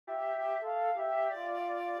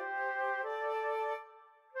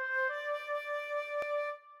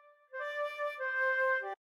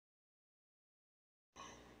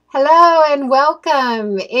Hello and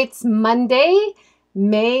welcome. It's Monday,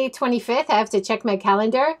 May 25th. I have to check my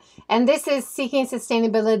calendar. And this is Seeking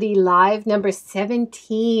Sustainability Live number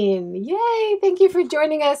 17. Yay! Thank you for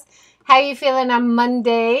joining us. How are you feeling on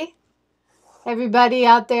Monday? Everybody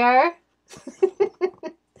out there?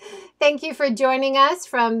 Thank you for joining us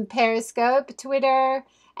from Periscope, Twitter,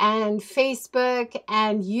 and Facebook,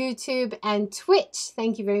 and YouTube, and Twitch.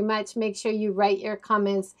 Thank you very much. Make sure you write your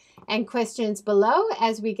comments and questions below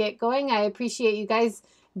as we get going. I appreciate you guys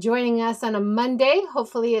joining us on a Monday.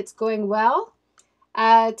 Hopefully it's going well.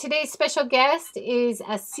 Today's special guest is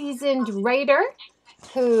a seasoned writer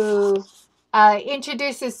who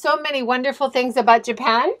introduces so many wonderful things about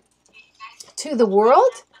Japan to the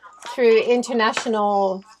world through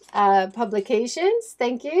international publications.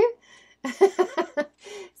 Thank you.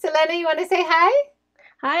 Selena, you want to say hi?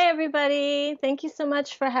 Hi, everybody. Thank you so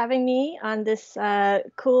much for having me on this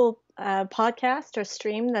cool podcast or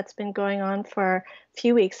stream that's been going on for a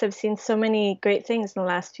few weeks. I've seen so many great things in the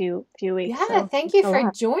last few weeks. Yeah, so thank you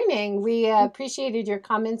for joining. We appreciated your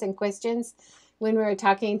comments and questions when we were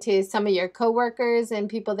talking to some of your coworkers and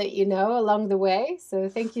people that you know along the way. So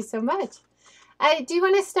thank you so much. Do you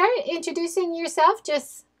want to start introducing yourself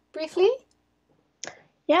just briefly?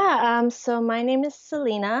 Yeah, so my name is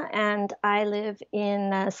Selena, and I live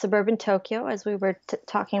in suburban Tokyo, as we were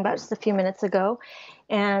talking about just a few minutes ago.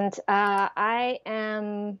 And I've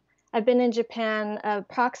been in Japan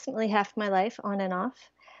approximately half my life, on and off.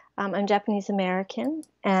 I'm Japanese American,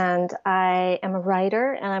 and I am a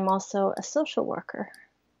writer, and I'm also a social worker.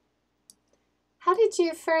 How did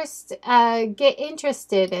you first get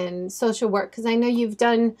interested in social work? Because I know you've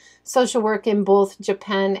done social work in both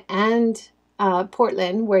Japan and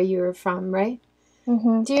Portland, where you're from, right?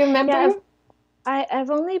 Mm-hmm. Do you remember? Yeah,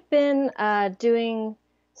 I've only been doing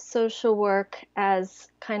social work as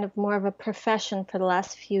kind of more of a profession for the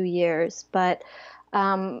last few years, but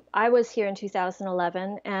I was here in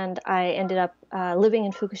 2011, and I ended up living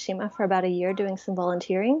in Fukushima for about a year doing some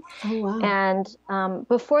volunteering. Oh, wow. And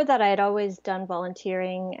before that, I had always done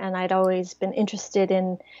volunteering, and I'd always been interested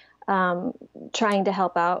in trying to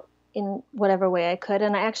help out in whatever way I could.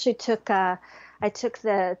 And I took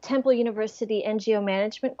the Temple University NGO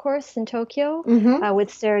management course in Tokyo with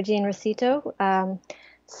Sarah Jean Rosito.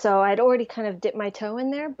 So I'd already kind of dipped my toe in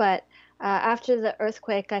there, but after the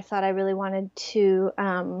earthquake, I thought I really wanted to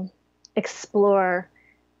explore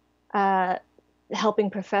helping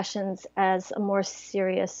professions as a more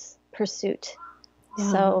serious pursuit. Yeah.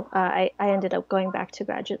 So I ended up going back to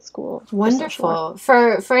graduate school. Wonderful.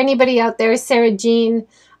 For anybody out there, Sarah Jean,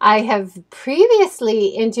 I have previously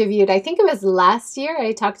interviewed, I think it was last year,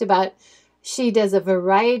 I talked about she does a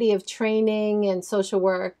variety of training and social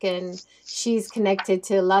work, and she's connected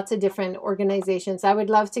to lots of different organizations. I would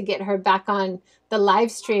love to get her back on the live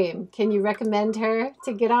stream. Can you recommend her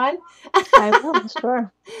to get on? I will,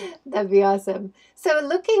 sure. That'd be awesome. So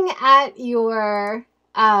looking at your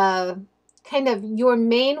kind of your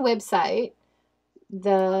main website,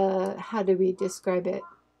 how do we describe it?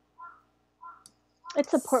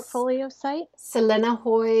 It's a portfolio site. Selena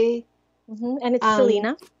Hoy. Mm-hmm. And it's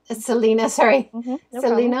Selena. Selena, sorry. Mm-hmm. No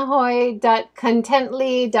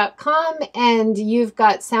SelenaHoy.contently.com. And you've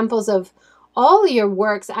got samples of all your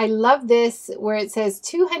works. I love this where it says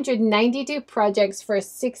 292 projects for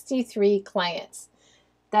 63 clients.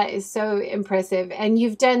 That is so impressive. And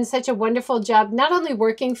you've done such a wonderful job, not only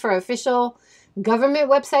working for official government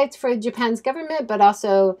websites for Japan's government, but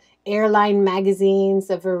also airline magazines,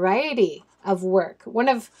 a variety of work. One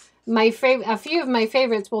of my a few of my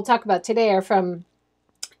favorites we'll talk about today are from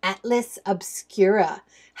Atlas Obscura.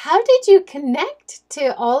 How did you connect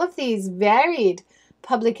to all of these varied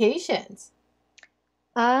publications?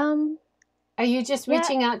 Are you just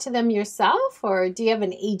reaching out to them yourself, or do you have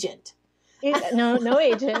an agent? No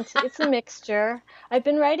agent. It's a mixture. I've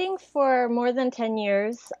been writing for more than 10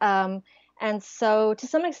 years. And so to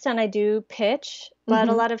some extent I do pitch, but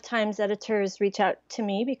a lot of times editors reach out to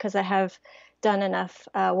me because I have done enough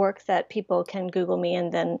work that people can Google me,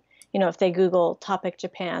 and then, if they Google topic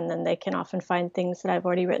Japan, then they can often find things that I've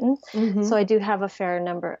already written. So I do have a fair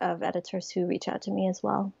number of editors who reach out to me as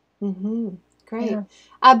well. Great. Yeah.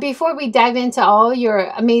 Before we dive into all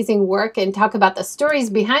your amazing work and talk about the stories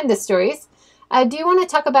behind the stories, do you want to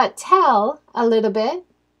talk about TEL a little bit,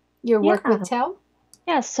 your work with TEL?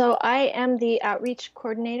 Yeah, so I am the outreach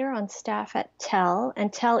coordinator on staff at TEL,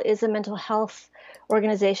 and TEL is a mental health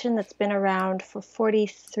organization that's been around for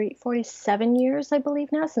 47 years, I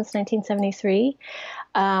believe now, since 1973.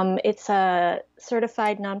 It's a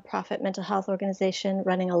certified nonprofit mental health organization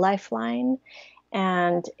running a lifeline,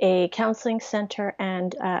 and a counseling center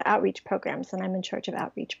and outreach programs. And I'm in charge of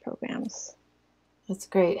outreach programs. That's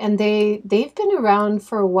great. And they've been around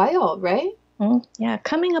for a while, right? Yeah,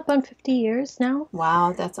 coming up on 50 years now.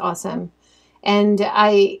 Wow, that's awesome. And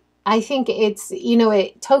I think it's,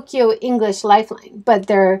 Tokyo English Lifeline, but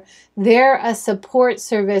they're a support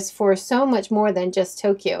service for so much more than just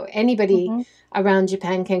Tokyo. Anybody Mm-hmm. around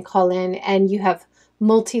Japan can call in, and you have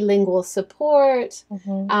multilingual support.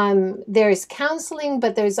 Mm-hmm. There's counseling,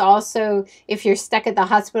 but there's also, if you're stuck at the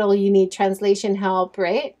hospital, you need translation help,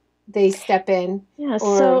 right? They step in. Yeah, Or,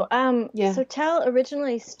 so yeah. so TEL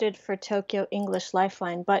originally stood for Tokyo English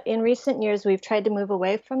Lifeline, but in recent years we've tried to move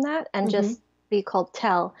away from that and Mm-hmm. just be called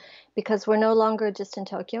TEL because we're no longer just in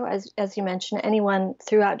Tokyo. As you mentioned, anyone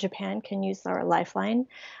throughout Japan can use our lifeline.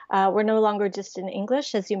 We're no longer just in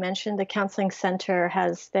English. As you mentioned, the counseling center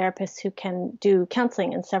has therapists who can do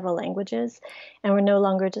counseling in several languages, and we're no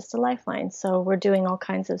longer just a lifeline. So we're doing all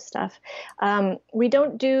kinds of stuff. We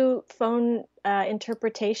don't do phone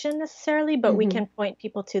interpretation necessarily, but we Mm-hmm. can point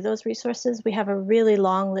people to those resources. We have a really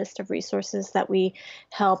long list of resources that we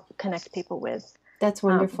help connect people with. That's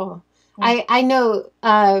Um, wonderful. yeah. I know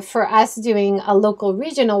for us doing a local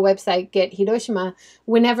regional website, Get Hiroshima,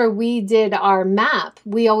 whenever we did our map,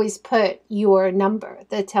 we always put your number,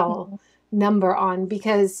 the TEL Mhm. number on,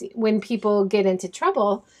 because when people get into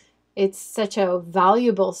trouble, it's such a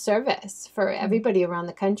valuable service for everybody around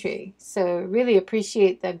the country. So really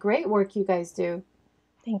appreciate the great work you guys do.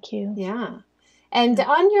 Thank you. Yeah. And Yeah.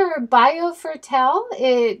 on your bio for TEL,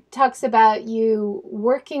 it talks about you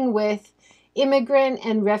working with immigrant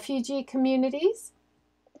and refugee communities.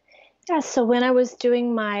 Yeah, so when I was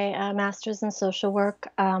doing my master's in social work,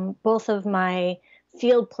 both of my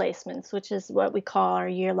field placements, which is what we call our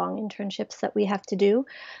year-long internships that we have to do,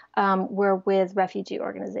 were with refugee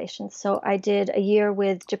organizations. So I did a year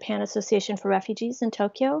with Japan Association for Refugees in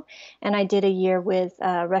Tokyo, and I did a year with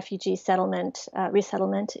refugee settlement,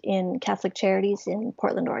 resettlement in Catholic Charities in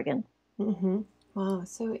Portland, Oregon. Mm-hmm. Wow,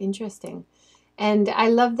 so interesting. And I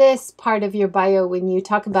love this part of your bio when you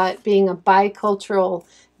talk about being a bicultural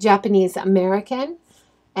Japanese American,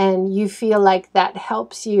 and you feel like that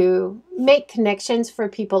helps you make connections for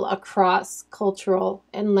people across cultural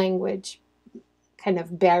and language kind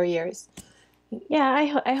of barriers. Yeah,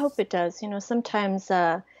 I hope it does. Sometimes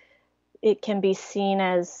it can be seen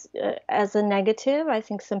as a negative. I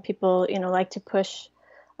think some people, like to push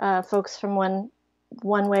folks from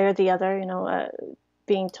one way or the other.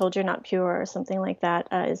 Being told you're not pure or something like that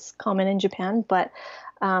is common in Japan. But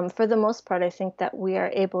for the most part, I think that we are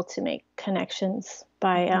able to make connections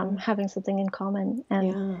by Mm-hmm. having something in common.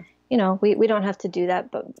 And Yeah. we don't have to do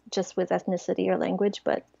that, but just with ethnicity or language,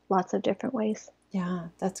 but lots of different ways. Yeah,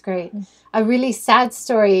 that's great. A really sad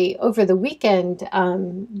story over the weekend.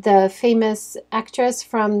 The famous actress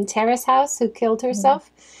from Terrace House who killed Mm-hmm.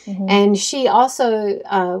 herself, Mm-hmm. and she also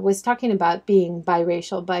was talking about being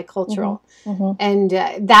biracial, Mm-hmm. bicultural, Mm-hmm. and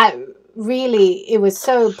that really it was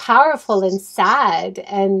so powerful and sad.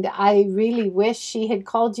 And I really wish she had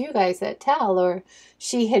called you guys at TEL, or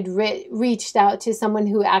she had reached out to someone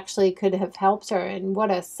who actually could have helped her. And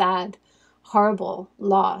what a sad, horrible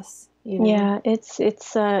loss. Yeah, it's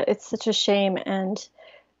such a shame, and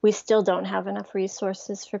we still don't have enough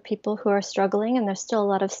resources for people who are struggling, and there's still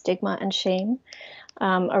a lot of stigma and shame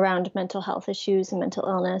around mental health issues and mental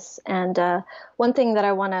illness. And one thing that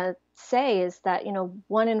I want to say is that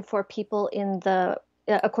 1 in 4 people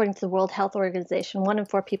according to the World Health Organization, 1 in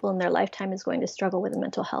 4 people in their lifetime is going to struggle with a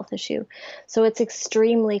mental health issue. So it's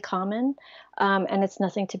extremely common, and it's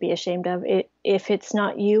nothing to be ashamed of. If it's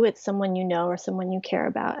not you, it's someone you know or someone you care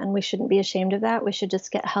about, and we shouldn't be ashamed of that. We should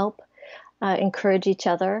just get help, encourage each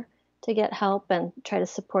other to get help, and try to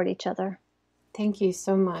support each other. Thank you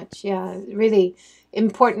so much. Yeah, really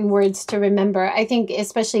important words to remember. I think,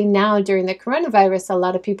 especially now during the coronavirus, a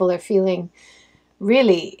lot of people are feeling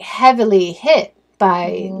really heavily hit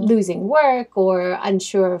by Hmm. losing work or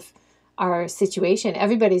unsure of our situation.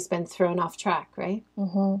 Everybody's been thrown off track, right?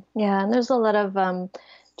 Yeah, and there's a lot of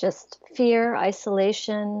just fear,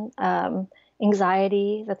 isolation,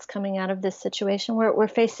 anxiety that's coming out of this situation. We're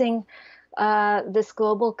facing this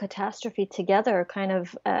global catastrophe together. Kind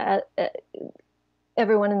of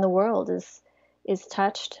everyone in the world is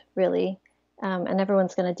touched, really, and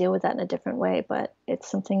everyone's going to deal with that in a different way. But it's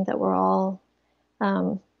something that we're all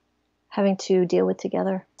um, having to deal with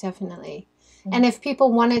together. Definitely. And if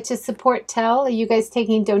people wanted to support TEL, are you guys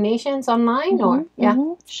taking donations online or? Yeah.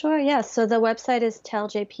 Sure, yeah. So the website is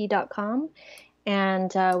teljp.com,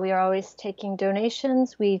 And we are always taking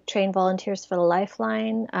donations. We train volunteers for the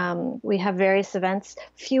Lifeline. We have various events,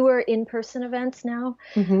 fewer in-person events now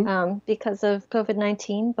Mm-hmm. because of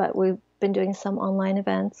COVID-19, but we've been doing some online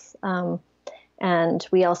events. And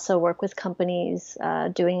we also work with companies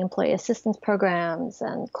doing employee assistance programs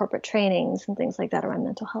and corporate trainings and things like that around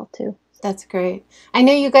mental health too. That's great. I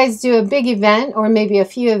know you guys do a big event or maybe a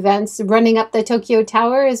few events. Running up the Tokyo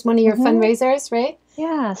Tower is one of your Hmm. fundraisers, right?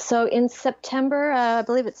 Yeah, so in September, I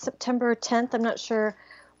believe it's September 10th. I'm not sure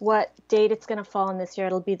what date it's going to fall on this year.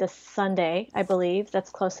 It'll be the Sunday, I believe. That's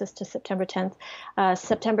closest to September 10th.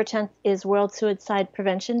 September 10th is World Suicide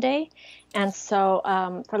Prevention Day. And so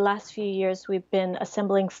for the last few years, we've been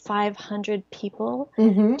assembling 500 people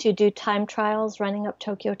Mm-hmm. to do time trials running up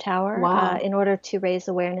Tokyo Tower Wow. in order to raise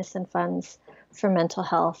awareness and funds for mental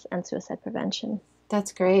health and suicide prevention.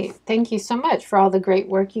 That's great. Thank you so much for all the great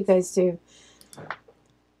work you guys do.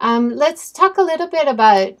 Let's talk a little bit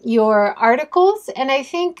about your articles. And I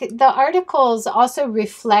think the articles also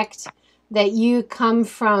reflect that you come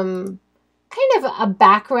from kind of a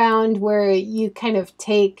background where you kind of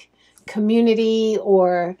take community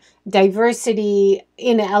or diversity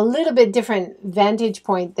in a little bit different vantage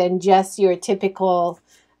point than just your typical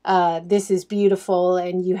this is beautiful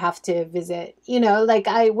and you have to visit. Like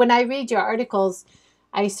when I read your articles,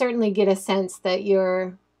 I certainly get a sense that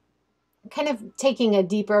you're kind of taking a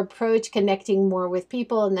deeper approach, connecting more with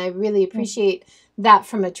people. And I really Mm. appreciate that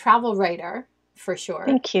from a travel writer for sure.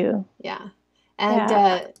 Thank you. Yeah. And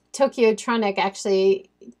Yeah. Tokyo Tronic actually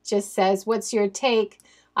just says, what's your take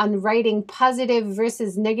on writing positive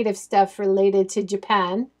versus negative stuff related to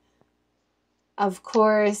Japan? Of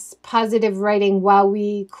course, positive writing while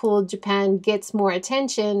we cool Japan gets more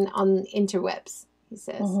attention on interwebs, he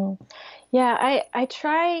says. Hmm. Yeah, I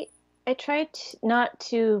try not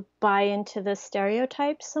to buy into the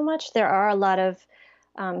stereotypes so much. There are a lot of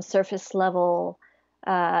surface level,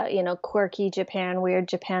 quirky Japan, weird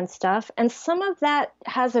Japan stuff, and some of that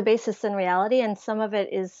has a basis in reality, and some of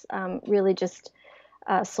it is really just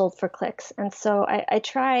sold for clicks. And so I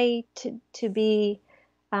try to be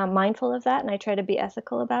mindful of that, and I try to be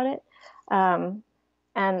ethical about it. Um,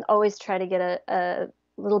 and always try to get a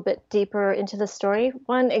little bit deeper into the story.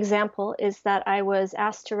 One example is that I was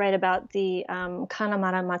asked to write about the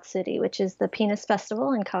Kanamara Matsuri, which is the penis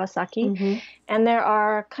festival in Kawasaki. Mm-hmm. And there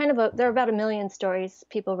are about a million stories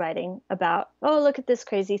people writing about, oh, look at this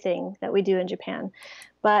crazy thing that we do in Japan.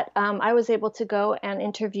 But I was able to go and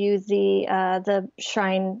interview the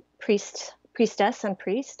shrine priestess and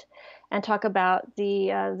priest, and talk about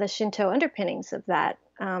the Shinto underpinnings of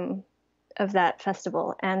that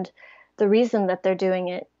festival and the reason that they're doing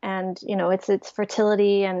it. And it's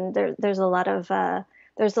fertility, and there's a lot of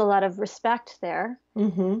respect there.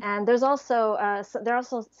 Mm-hmm. And there are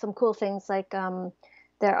also some cool things like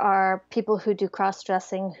there are people who do cross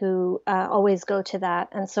dressing who always go to that,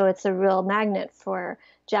 and so it's a real magnet for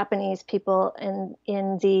Japanese people.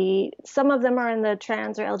 In the some of them are in the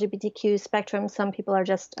trans or LGBTQ spectrum. Some people are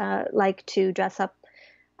just like to dress up,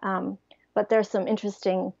 but there's some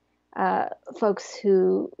interesting folks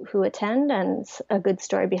who attend, and a good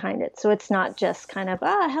story behind it. So it's not just kind of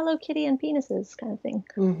Hello Kitty and penises kind of thing.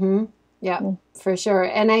 Mm-hmm. Yeah, Mm. for sure.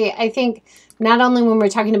 And I think not only when we're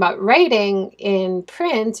talking about writing in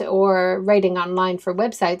print or writing online for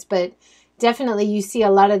websites, but definitely you see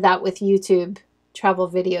a lot of that with YouTube travel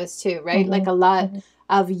videos too, right? Like Mhm. a lot Mhm.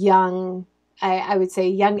 of young, I would say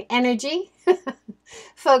young energy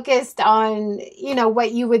focused on,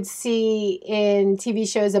 what you would see in TV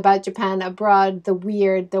shows about Japan abroad, the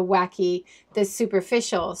weird, the wacky, the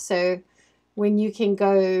superficial. So when you can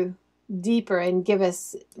go deeper and give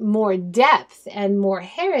us more depth and more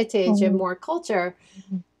heritage and Mhm. more culture,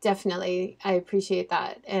 Mhm. definitely I appreciate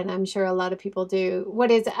that. And I'm sure a lot of people do.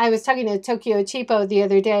 I was talking to Tokyo Chipo the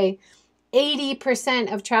other day. 80%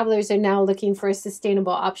 of travelers are now looking for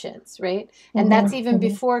sustainable options, right? And that's Mhm. even Mhm.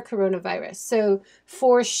 before coronavirus. So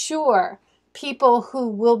for sure, people who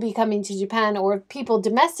will be coming to Japan or people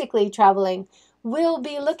domestically traveling will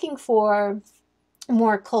be looking for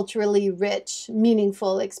more culturally rich,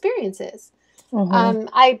 meaningful experiences. Mhm.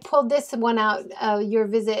 I pulled this one out, your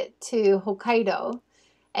visit to Hokkaido,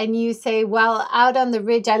 and you say, well, out on the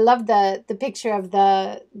ridge, I love the picture of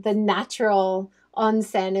the natural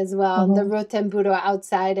onsen as well, the Mhm. rotenburo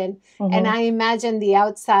outside, and Mhm. I imagine the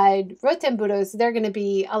outside rotenburos, they're going to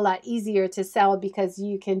be a lot easier to sell because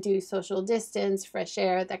you can do social distance, fresh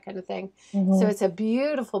air, that kind of thing. So Mhm. it's a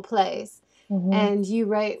beautiful place. Mhm. And you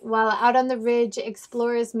write, while out on the ridge,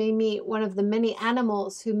 explorers may meet one of the many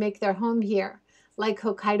animals who make their home here, like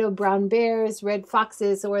Hokkaido brown bears, red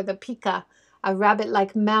foxes, or the pika, a rabbit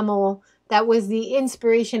like mammal that was the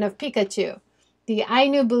inspiration of Pikachu. The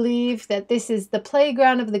Ainu believe that this is the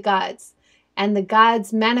playground of the gods, and the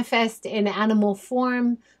gods manifest in animal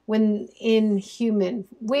form when in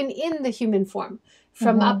the human form.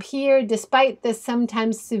 From up here, despite the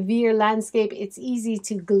sometimes severe landscape, it's easy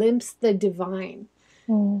to glimpse the divine.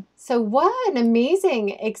 So what an amazing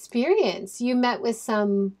experience. You met with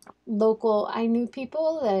some local Ainu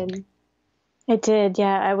people and I did,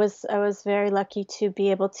 yeah. I was very lucky to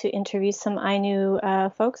be able to interview some Ainu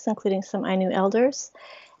folks, including some Ainu elders,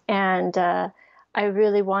 and I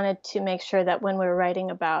really wanted to make sure that when we were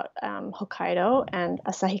writing about Hokkaido and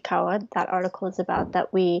Asahikawa, that article is about,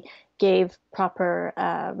 that we gave proper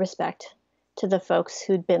respect to the folks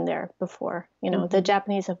who'd been there before. The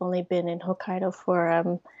Japanese have only been in Hokkaido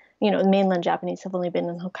for, mainland Japanese have only been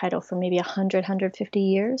in Hokkaido for maybe 150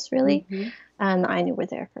 years, really, and the Ainu were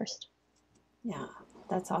there first. Yeah,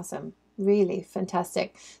 that's awesome. Really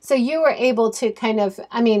fantastic. So you were able to kind of,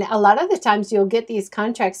 I mean, a lot of the times you'll get these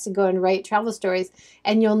contracts to go and write travel stories,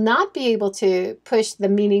 and you'll not be able to push the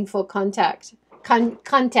meaningful context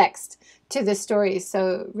to the stories.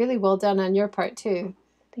 So really well done on your part too.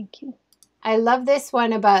 Thank you. I love this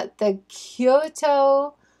one about the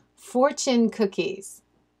Kyoto fortune cookies.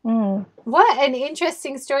 What an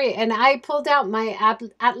interesting story. And I pulled out my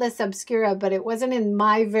Atlas Obscura, but it wasn't in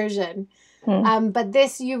my version. But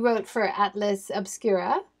this you wrote for Atlas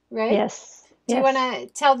Obscura, right? Yes. Do you want to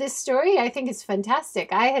tell this story? I think it's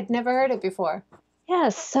fantastic. I had never heard it before.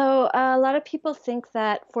 Yes. So a lot of people think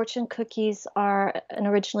that fortune cookies are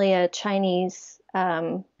originally a Chinese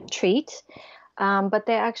treat, but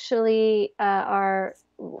they actually are.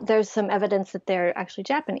 There's some evidence that they're actually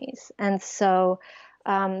Japanese, and so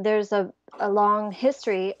there's a long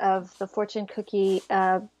history of the fortune cookie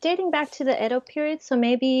dating back to the Edo period. So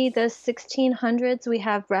maybe the 1600s, we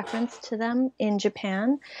have reference to them in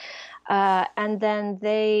Japan. And then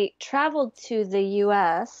they traveled to the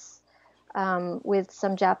U.S. With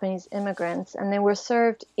some Japanese immigrants, and they were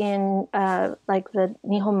served in like the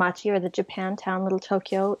Nihonmachi, or the Japantown, Little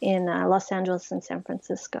Tokyo, in Los Angeles and San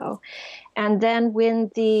Francisco. And then when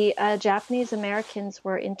the Japanese Americans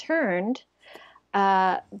were interned,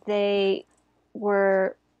 they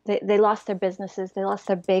lost their businesses, they lost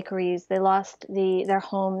their bakeries, they lost their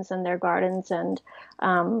homes and their gardens, and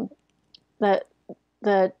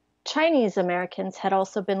the Chinese Americans had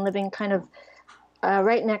also been living kind of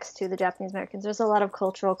right next to the Japanese Americans. There's a lot of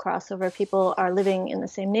cultural crossover. People are living in the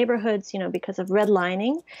same neighborhoods, because of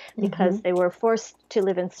redlining, because they were forced to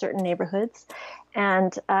live in certain neighborhoods,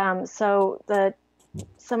 and so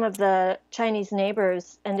some of the Chinese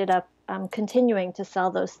neighbors ended up continuing to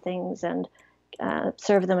sell those things and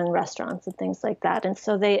serve them in restaurants and things like that. And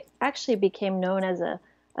so they actually became known as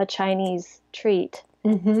a Chinese treat,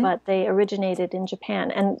 but they originated in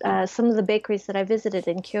Japan. And some of the bakeries that I visited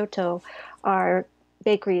in Kyoto are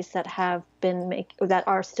bakeries that that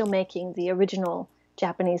are still making the original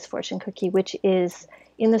Japanese fortune cookie, which is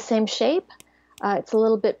in the same shape. It's a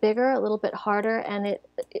little bit bigger, a little bit harder, and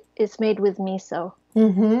it's made with miso.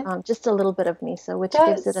 Just a little bit of miso, which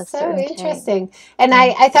gives it a certain so interesting. Tang. And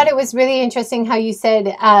I thought it was really interesting how you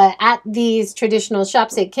said at these traditional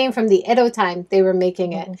shops, it came from the Edo time they were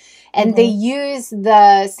making it. And they use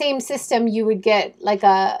the same system you would get like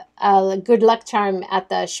a good luck charm at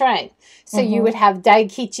the shrine. So you would have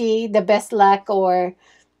daikichi, the best luck, or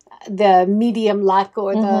the medium luck,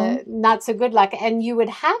 or the not so good luck, and you would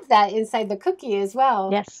have that inside the cookie as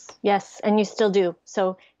well. Yes, and you still do.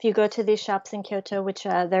 So if you go to these shops in Kyoto, which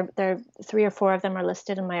there 3 or 4 of them are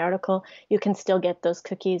listed in my article, you can still get those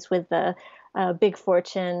cookies with the big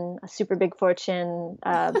fortune, a super big fortune,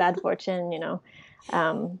 bad fortune,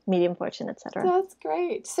 medium fortune, etc. That's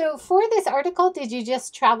great. So for this article, did you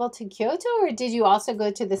just travel to Kyoto, or did you also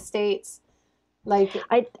go to the States?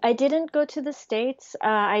 I didn't go to the States.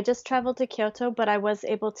 I just traveled to Kyoto, but I was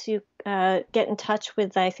able to get in touch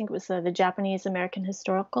with, I think it was the Japanese American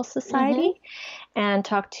Historical Society, and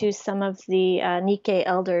talk to some of the Nikkei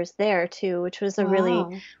elders there too, which was a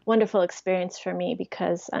really wonderful experience for me,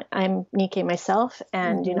 because I'm Nikkei myself,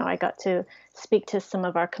 and I got to speak to some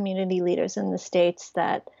of our community leaders in the States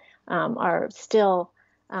that are still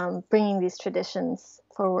bringing these traditions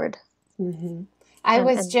forward. I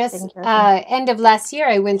was just end of last year,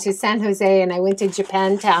 I went to San Jose, and I went to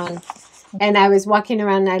Japantown, and I was walking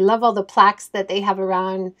around, and I love all the plaques that they have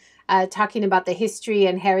around talking about the history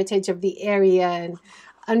and heritage of the area. And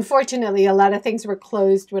unfortunately, a lot of things were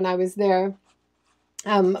closed when I was there.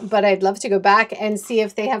 But I'd love to go back and see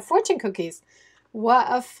if they have fortune cookies. What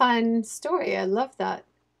a fun story. I love that.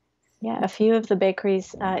 Yeah, a few of the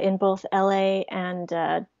bakeries in both LA and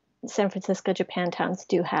San Francisco Japantowns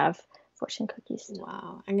do have fortune cookies.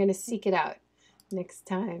 Wow. I'm going to seek it out next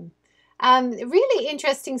time. Really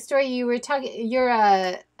interesting story. You were talking, you're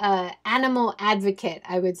a animal advocate,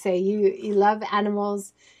 I would say. You love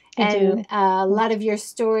animals, I and do. a lot of your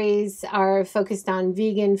stories are focused on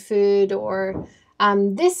vegan food, or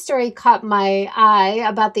this story caught my eye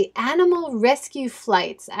about the animal rescue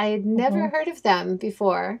flights. I had never Mhm. heard of them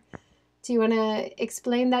before. Do you want to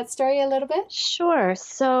explain that story a little bit? Sure.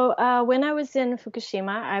 So when I was in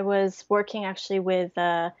Fukushima, I was working actually with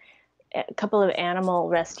a couple of animal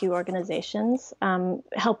rescue organizations,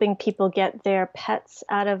 helping people get their pets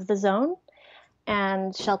out of the zone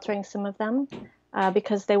and sheltering some of them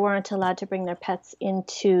because they weren't allowed to bring their pets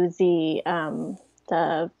into the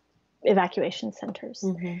evacuation centers.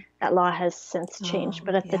 Mm-hmm. That law has since changed, Oh,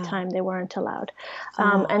 but at the yeah. time they weren't allowed.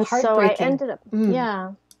 Oh, And so I heartbreaking. ended up, Mm.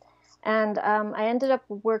 yeah. And I ended up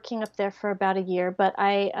working up there for about a year, but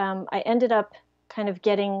I ended up kind of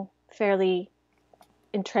getting fairly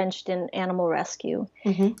entrenched in animal rescue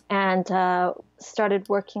Mm-hmm. and started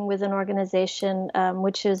working with an organization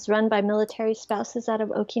which is run by military spouses out of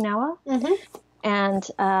Okinawa. Mm-hmm. And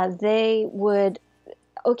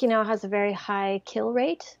Okinawa has a very high kill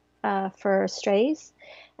rate for strays.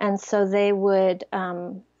 And so they would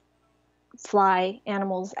fly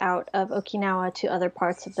animals out of Okinawa to other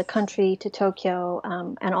parts of the country, to Tokyo,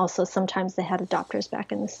 and also sometimes they had adopters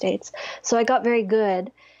back in the States. So I got very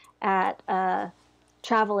good at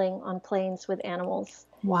traveling on planes with animals,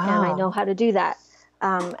 and I know Wow. how to do that.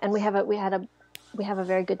 And we have a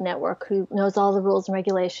very good network who knows all the rules and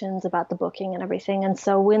regulations about the booking and everything. And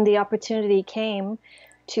so when the opportunity came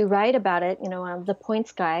to write about it, the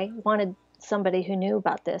points guy wanted somebody who knew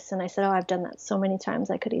about this, and I said, "Oh, I've done that so many times,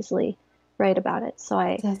 I could easily write about it." So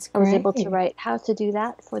That's I was able to great. write how to do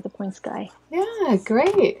that for the points guy. Yeah,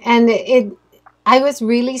 great. And I was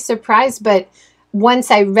really surprised, but once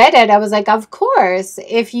I read it, I was like, of course,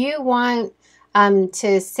 if you want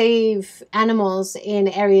to save animals in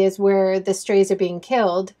areas where the strays are being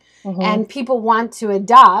killed Mm-hmm. and people want to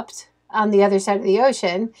adopt on the other side of the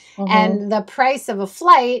ocean, Mm-hmm. and the price of a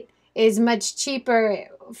flight is much cheaper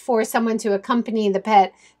for someone to accompany the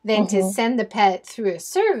pet than to Mm-hmm. send the pet through a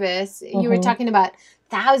service. You were Mm-hmm. talking about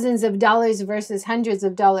thousands of dollars versus hundreds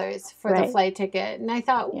of dollars for the Right. flight ticket. And I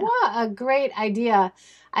thought, Yeah. what a great idea.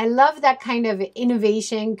 I love that kind of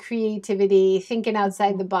innovation, creativity, thinking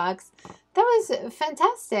outside Mm-hmm. the box. That was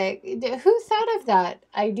fantastic. Who thought of that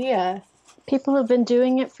idea? People have been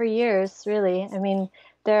doing it for years, really. I mean,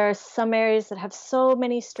 there are some areas that have so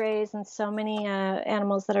many strays and so many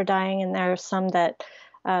animals that are dying, and there are some that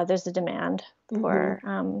there's a demand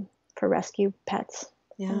Mm-hmm. for rescue pets. So,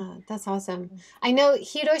 Yeah, that's awesome. I know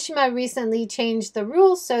Hiroshima recently changed the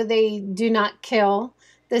rules so they do not kill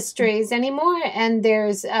the strays anymore. And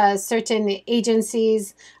there's certain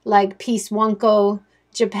agencies like Peace Wonko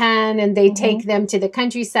Japan, and they mm-hmm. take them to the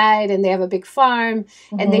countryside and they have a big farm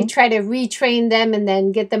and they Mm-hmm. try to retrain them and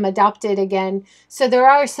then get them adopted again. So there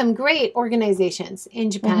are some great organizations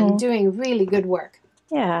in Japan Mm-hmm. doing really good work.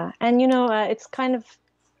 Yeah, and it's kind of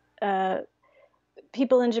uh,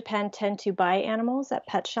 people in Japan tend to buy animals at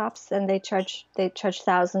pet shops, and they charge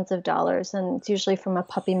thousands of dollars, and it's usually from a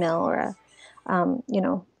puppy mill or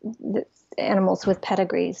the animals with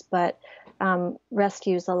pedigrees, but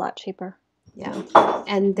rescue is a lot cheaper. Yeah.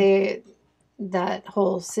 And that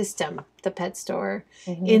whole system, the pet store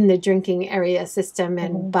Mm-hmm. in the drinking area system,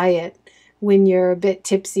 and Mm-hmm. buy it when you're a bit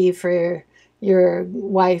tipsy for your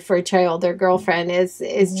wife or child or girlfriend is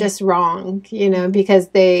Mm-hmm. just wrong, Mm-hmm. because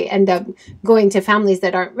they end up going to families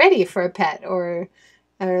that aren't ready for a pet, or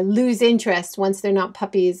lose interest once they're not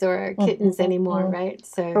puppies or kittens anymore, Mm-hmm. right?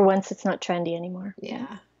 So For once, it's not trendy anymore. Yeah.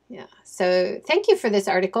 yeah, yeah. So thank you for this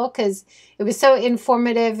article, because it was so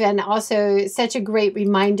informative and also such a great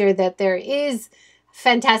reminder that there is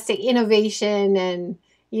fantastic innovation, and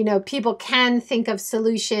people can think of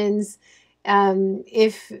solutions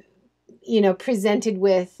if presented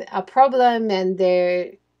with a problem, and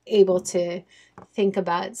they're able to think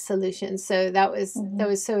about solutions. So that Mm-hmm.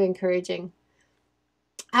 was so encouraging.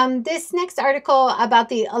 This next article about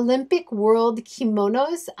the Olympic World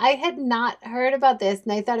Kimonos, I had not heard about this,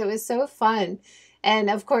 and I thought it was so fun. And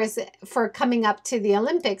of course, for coming up to the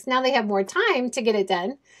Olympics, now they have more time to get it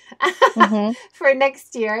done Mm-hmm. for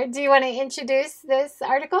next year. Do you want to introduce this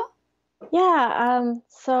article? Yeah,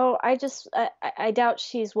 so I doubt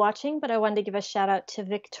she's watching, but I wanted to give a shout out to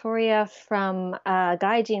Victoria from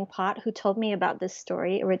Gaijin Pot, who told me about this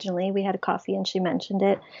story originally. We had a coffee and she mentioned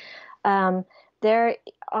it. Um,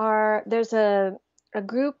 there's a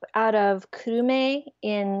group out of Kurume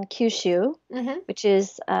in Kyushu, Mm-hmm. which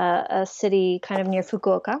is a city kind of near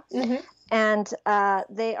Fukuoka, Mm-hmm. And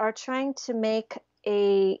they are trying to make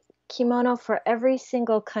a kimono for every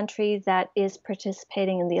single country that is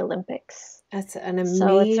participating in the Olympics. That's an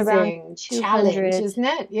So it's around amazing challenge, 200 isn't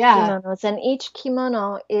it? Yeah. kimonos, and each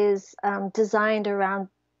kimono is designed around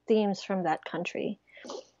themes from that country.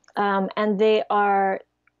 And they are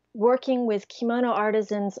working with kimono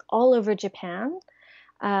artisans all over Japan,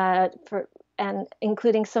 for and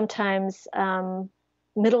including sometimes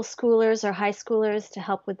middle schoolers or high schoolers to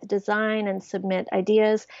help with the design and submit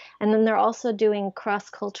ideas. And then they're also doing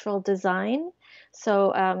cross-cultural design.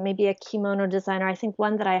 So maybe a kimono designer. I think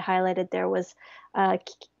one that I highlighted there was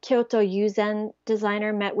Kyoto Yuzen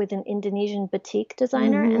designer met with an Indonesian batik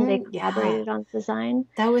designer, and they Yeah. collaborated on design,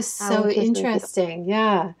 That was so which was really beautiful. interesting.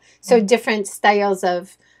 Yeah. So different styles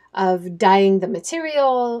of dyeing the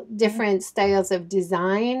material, Mhm. different styles of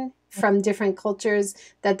design from different cultures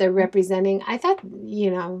that they're representing. I thought,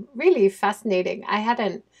 really fascinating. I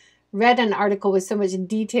hadn't read an article with so much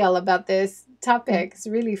detail about this topic. It's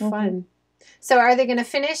really Mhm. fun. So are they going to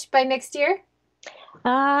finish by next year?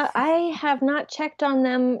 I have not checked on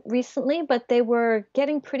them recently, but they were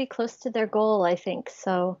getting pretty close to their goal, I think.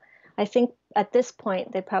 So I think at this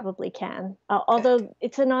point they probably can. Good. Although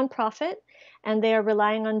it's a nonprofit and they are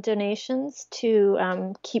relying on donations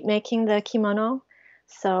to keep making the kimono.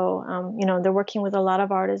 So, they're working with a lot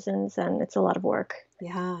of artisans and it's a lot of work.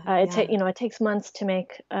 Yeah, It yeah. it takes months to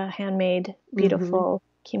make a handmade, Mm-hmm. beautiful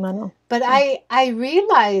kimono. But So, I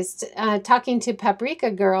realized talking to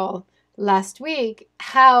Paprika Girl last week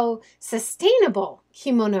how sustainable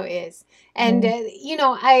kimono is. And,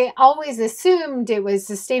 mm, I always assumed it was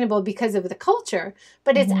sustainable because of the culture,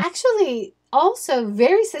 but it's mhm, actually also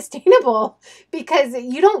very sustainable because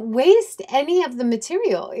you don't waste any of the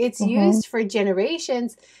material. It's mhm, used for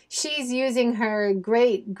generations. She's using her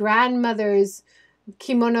great grandmother's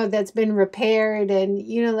kimono that's been repaired, and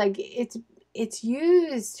like it's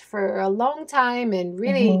used for a long time and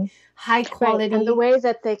really mhm. high Right, and the quality. way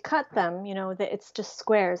that they cut them, that it's just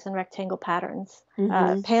squares and rectangle patterns,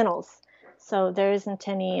 Mm-hmm. panels. So there isn't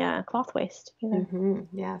any cloth waste either.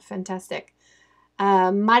 Mm-hmm. Yeah, fantastic.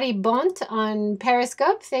 Mari Bont on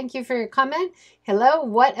Periscope, thank you for your comment. Hello,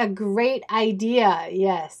 what a great idea.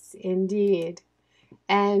 Yes, indeed.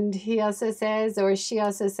 And he also says, or she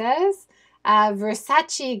also says,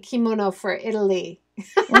 Versace kimono for Italy.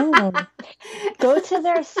 Mm. Go to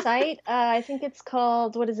their site. I think it's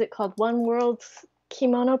called, what is it called? One World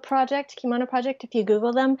Kimono Project. If you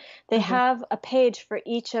Google them, they Uh-huh. have a page for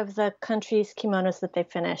each of the country's kimonos that they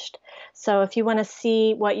finished. So if you want to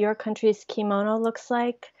see what your country's kimono looks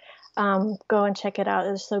like, go and check it out.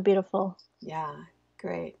 It's so beautiful. Yeah,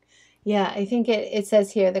 great. Yeah, I think it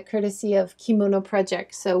says here the courtesy of Kimono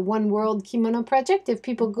Project. So One World Kimono Project. If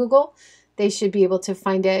people Google, they should be able to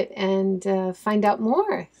find it and find out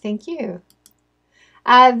more. Thank you.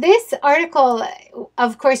 This article,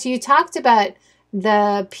 of course, you talked about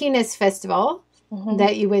the Penis Festival Mm-hmm.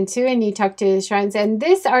 that you went to and you talked to the shrines. And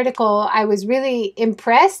this article, I was really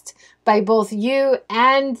impressed by both you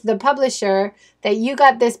and the publisher that you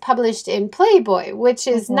got this published in Playboy, which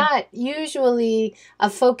is Mm-hmm. not usually a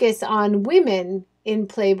focus on women in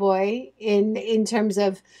Playboy in terms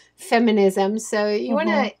of feminism. So you want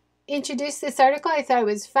Mm-hmm. to introduce this article? I thought it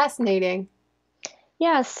was fascinating.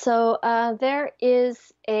 Yeah, so there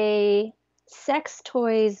is a sex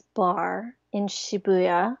toys bar in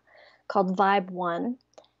Shibuya called Vibe One.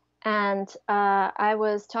 And I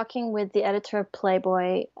was talking with the editor of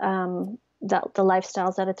Playboy, the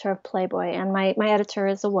lifestyles editor of Playboy, and my editor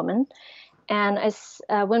is a woman. And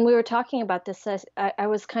when we were talking about this, I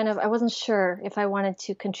was I wasn't sure if I wanted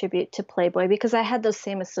to contribute to Playboy because I had those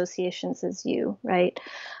same associations as you, right?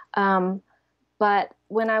 Um, but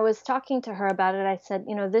when I was talking to her about it, I said,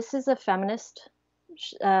 this is a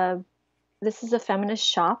uh, this is a feminist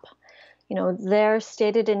shop. Their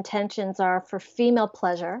stated intentions are for female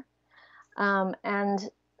pleasure, and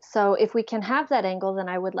so if we can have that angle, then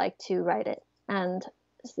I would like to write it. And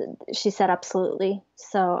she said absolutely.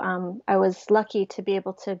 So I was lucky to be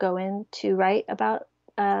able to go in to write about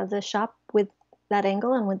the shop with that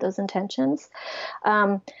angle and with those intentions.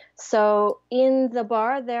 Um, so in the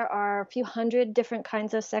bar, there are a few hundred different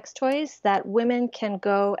kinds of sex toys that women can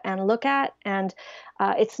go and look at. And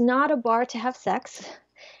it's not a bar to have sex,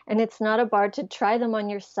 and it's not a bar to try them on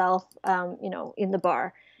yourself, in the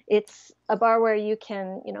bar. It's a bar where you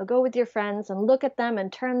can, go with your friends and look at them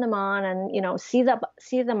and turn them on and, see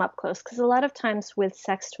them up close. Because a lot of times with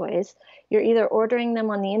sex toys, you're either ordering them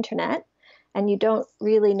on the internet and you don't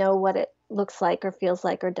really know what it looks like or feels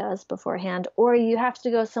like or does beforehand, or you have to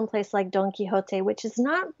go someplace like Don Quixote, which is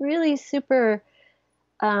not really super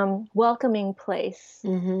welcoming place,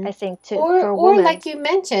 Hmm. I think, for Or women. like you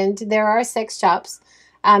mentioned, there are sex shops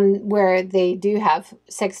where they do have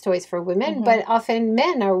sex toys for women, Hmm. but often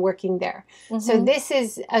men are working there. So Hmm. this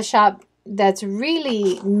is a shop that's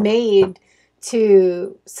really made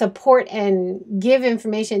to support and give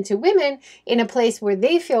information to women in a place where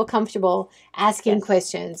they feel comfortable asking Yes,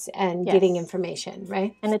 questions and getting yes. information,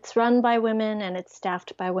 right? And it's run by women and it's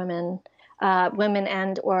staffed by women, women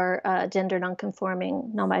and or gender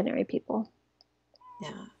nonconforming, non-binary people.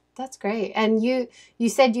 Yeah, that's great. And you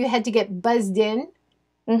said you had to get buzzed in.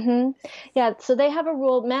 Hmm. Yeah, so they have a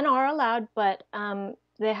rule. Men are allowed, but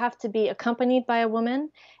they have to be accompanied by a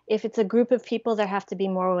woman. If it's a group of people, there have to be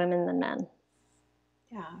more women than men.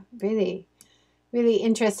 Yeah, really. Really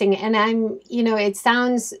interesting. And it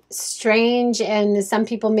sounds strange and some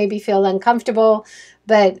people maybe feel uncomfortable,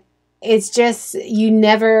 but it's just you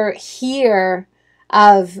never hear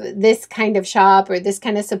of this kind of shop or this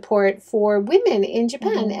kind of support for women in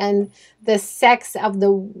Japan. Hmm. And the sex of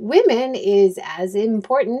the women is as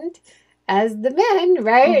important as the men,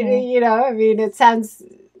 right? Hmm. I mean, it sounds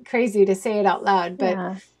crazy to say it out loud, but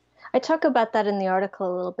Yeah. I talk about that in the article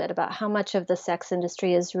a little bit about how much of the sex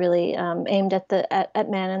industry is really aimed at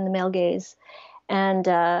men and the male gaze, and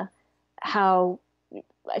how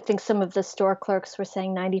I think some of the store clerks were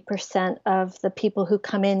saying 90% of the people who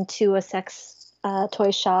come into a sex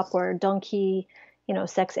toy shop or donkey,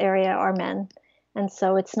 sex area are men, and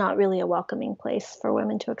so it's not really a welcoming place for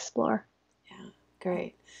women to explore. yeah,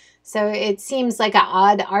 great. So it seems like an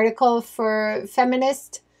odd article for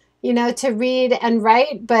feminist, to read and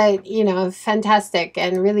write, but, fantastic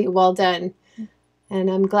and really well done. And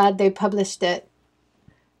I'm glad they published it.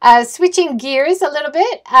 Switching gears a little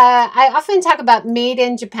bit, I often talk about Made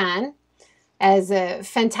in Japan as a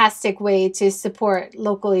fantastic way to support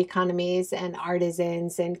local economies and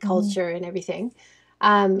artisans and Mhm. culture and everything.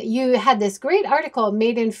 You had this great article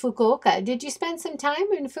made in Fukuoka. Did you spend some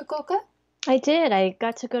time in Fukuoka? I did. I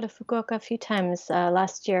got to go to Fukuoka a few times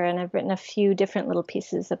last year, and I've written a few different little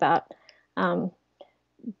pieces about um,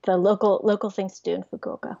 the local things to do in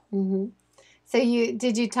Fukuoka. Hmm. So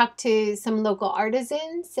did you talk to some local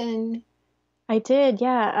artisans and I did,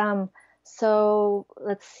 yeah. So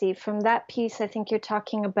let's see. From that piece, I think you're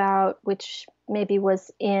talking about which maybe was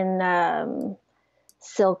in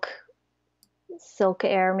Silk Silk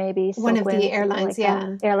Air, maybe one Silk of the Wind, something airlines? like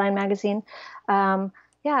that. Yeah. Airline magazine. Um,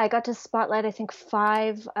 yeah, I got to spotlight I think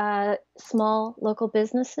five small local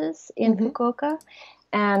businesses in Hmm. Fukuoka,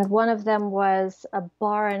 and one of them was a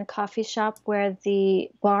bar and coffee shop where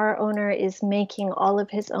the bar owner is making all of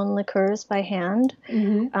his own liqueurs by hand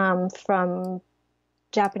Hmm. from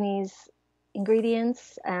Japanese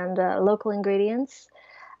ingredients and local ingredients,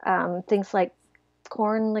 things like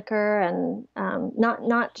corn liquor and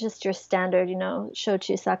not just your standard,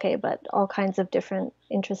 shochu sake, but all kinds of different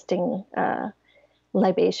interesting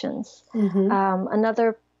libations. Hmm.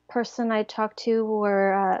 Another person I talked to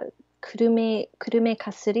were kurume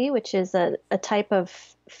kasuri, which is a type of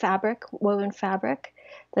fabric, woven fabric,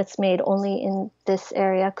 that's made only in this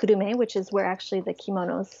area, kurume, which is where actually the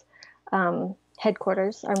kimonos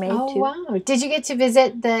headquarters are made Oh, too. wow. Did you get to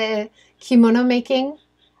visit the kimono making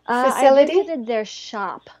I facility? visited their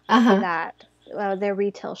shop for Uh-huh. that, their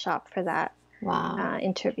retail shop for that Wow.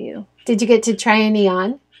 interview. Did you get to try any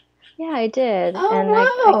on? Yeah, I did, and I got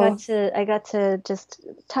Oh, wow. to just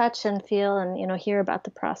touch and feel and hear about the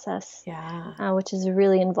process, Yeah. which is a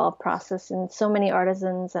really involved process, and so many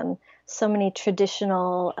artisans and so many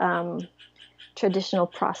traditional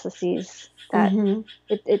processes that Hmm.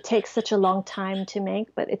 it takes such a long time to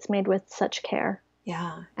make, but it's made with such care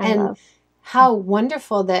Yeah. and And love. how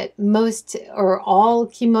wonderful that most or all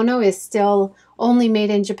kimono is still only made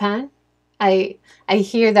in Japan. I I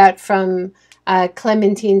hear that from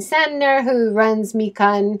Clementine Sandner, who runs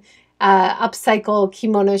Mikan upcycle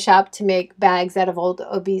kimono shop to make bags out of old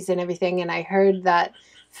obis and everything. And I heard that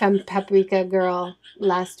from Paprika Girl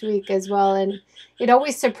last week as well. And it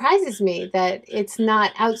always surprises me that it's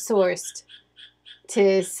not outsourced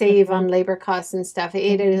to save Hmm. on labor costs and stuff.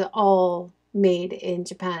 It Hmm. is all made in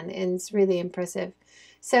Japan, and it's really impressive.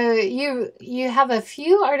 So you have a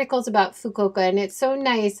few articles about Fukuoka, and it's so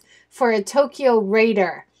nice for a Tokyo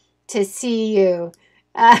Raider to see you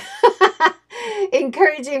uh,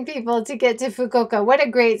 encouraging people to get to Fukuoka. What a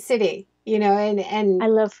great city, and I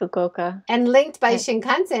love Fukuoka. and linked by I,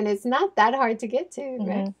 Shinkansen. It's not that hard to get to,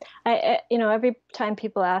 right? hmm every time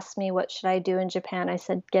people ask me what should I do in Japan, I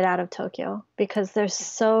said get out of Tokyo because there's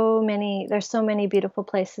so many beautiful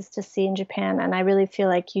places to see in Japan, and I really feel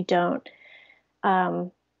like you don't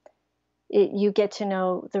um, you get to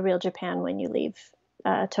know the real Japan when you leave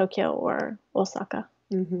Tokyo or Osaka.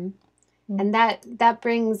 Mm-hmm. Mm. And that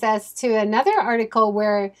brings us to another article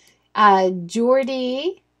where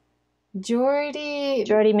Jordy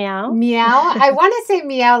Jordy Meow. Meow. I want to say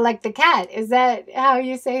meow like the cat. Is that how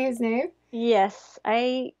you say his name? Yes,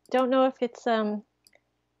 I don't know if it's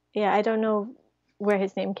yeah, I don't know where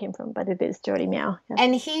his name came from, but it is Jordy Meow. Yes.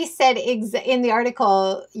 And he said in the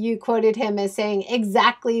article, you quoted him as saying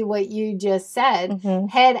exactly what you just said. Mm-hmm.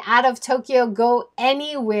 Head out of Tokyo, go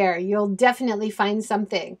anywhere. You'll definitely find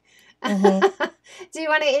something. Mm-hmm. Do you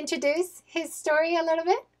want to introduce his story a little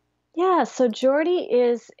bit? Yeah, so Jordy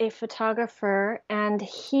is a photographer and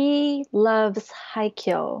he loves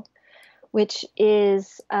haikyo, which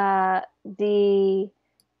is the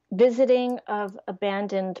visiting of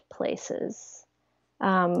abandoned places.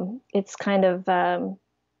 It's kind of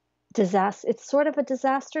disaster. It's sort of a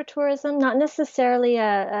disaster tourism, not necessarily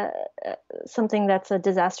something that's a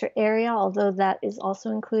disaster area, although that is also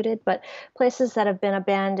included. But places that have been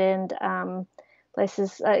abandoned,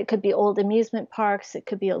 places. It could be old amusement parks. It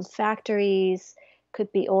could be old factories.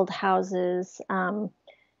 Could be old houses.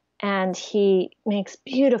 And he makes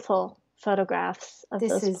beautiful photographs of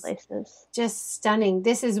This those is places. just stunning.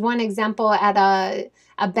 This is one example at a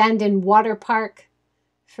abandoned water park,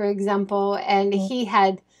 for example, and Mm. he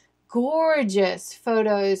had gorgeous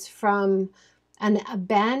photos from an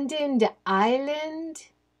abandoned island.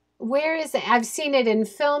 Where is it? I've seen it in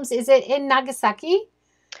films. Is it in Nagasaki?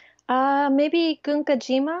 Maybe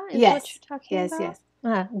Gunkajima is what Yes, you're talking yes, about.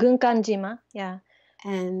 yes. Gunkanjima, yeah,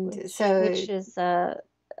 And which so is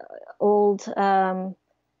old.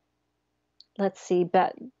 Let's see,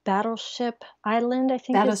 Battleship Island, I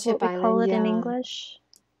think is what Battleship we call Island, it in yeah. English.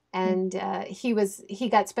 And he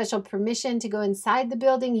got special permission to go inside the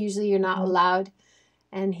building. Usually you're not Mm-hmm. allowed.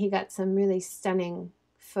 And he got some really stunning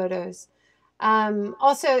photos.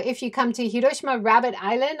 Also, if you come to Hiroshima, Rabbit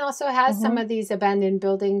Island also has some Mm-hmm. of these abandoned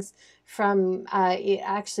buildings from, it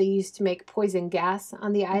actually used to make poison gas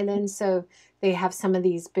on the island. So they have some of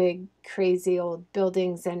these big, crazy old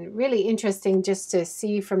buildings and really interesting just to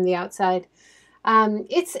see from the outside.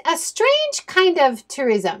 It's a strange kind of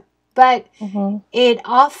tourism, but Mm-hmm. it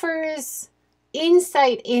offers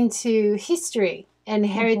insight into history and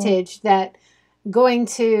Mm-hmm. heritage that going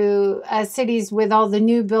to cities with all the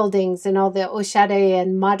new buildings and all the oshare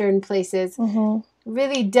and modern places Mm-hmm.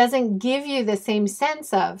 really doesn't give you the same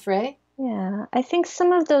sense of, right? Yeah, I think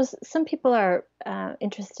some people are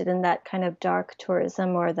interested in that kind of dark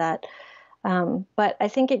tourism or that, but I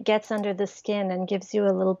think it gets under the skin and gives you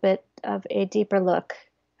a little bit of a deeper look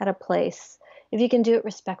at a place if you can do it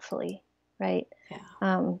respectfully, right?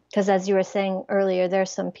 Yeah. Because as you were saying earlier,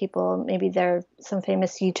 there's some people, maybe there are some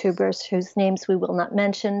famous YouTubers whose names we will not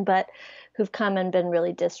mention, but who've come and been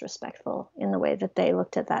really disrespectful in the way that they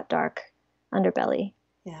looked at that dark underbelly.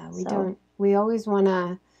 Yeah, So, we always want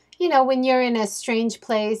to, when you're in a strange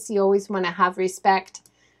place, you always want to have respect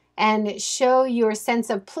and show your sense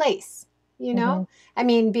of place, you mhm, know? I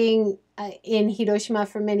mean, being in Hiroshima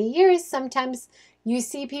for many years, sometimes you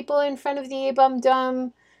see people in front of the Aebom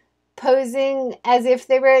Dome posing as if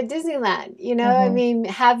they were at Disneyland. I mhm, mean,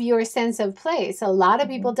 have your sense of place. A lot of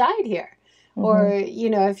people mhm, died here. Or,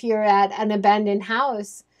 mhm, if you're at an abandoned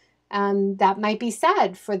house, that might be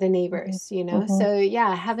sad for the mhm, neighbors. mhm. So,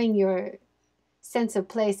 yeah, having your sense of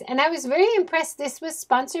place. And I was very impressed. This was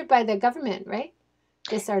sponsored by the government, right?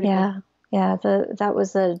 This article. Yeah, yeah. That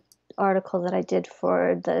was a article that I did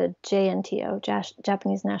for the JNTO,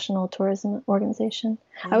 Japanese National Tourism Organization.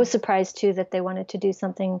 I was Oh, surprised too that they wanted to do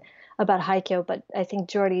something about Haikyo, but I think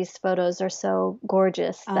Jordy's photos are so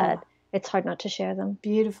gorgeous oh, that it's hard not to share them.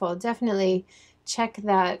 beautiful. Definitely check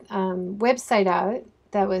that website out.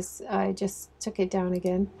 I just took it down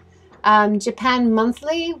again. Japan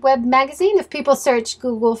Monthly web magazine. If people search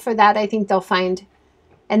Google for that, I think they'll find.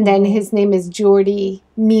 And then Hmm. his name is Jordy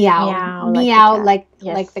Meow, Meow, like the meow cat. like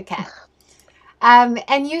Yes. the cat.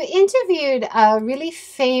 And you interviewed a really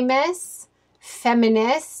famous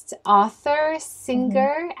feminist author, Hmm.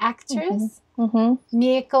 singer, Hmm. actress, Hmm.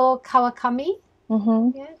 Mieko Kawakami. Hmm.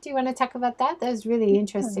 Yeah, do you want to talk about that? That was a really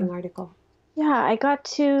interesting article. Yeah, I got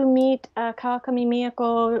to meet Kawakami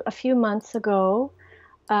Miyako a few months ago,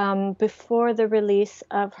 before the release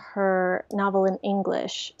of her novel in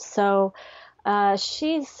English. So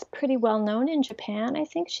she's pretty well known in Japan. I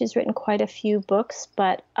think she's written quite a few books,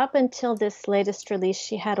 but up until this latest release,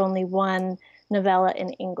 she had only one novella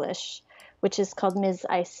in English, which is called Ms.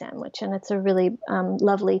 Ice Sandwich, and it's a really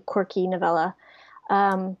lovely, quirky novella.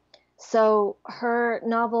 Um, So her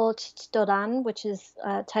novel Chichidoran, which is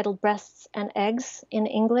titled Breasts and Eggs in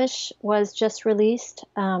English, was just released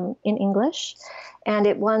in English, and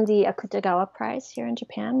it won the Akutagawa Prize here in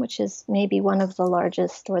Japan, which is maybe one of the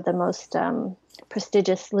largest or the most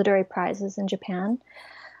prestigious literary prizes in Japan.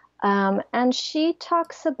 And she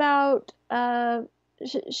talks about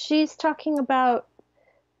she's talking about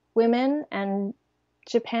women and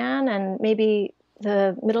Japan and maybe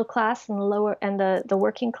the middle class and the lower and the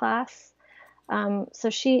working class. So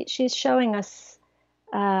she's showing us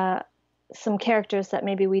some characters that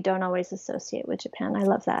maybe we don't always associate with Japan. I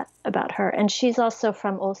love that about her, and she's also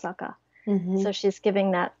from Osaka, so she's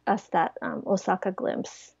giving us that Osaka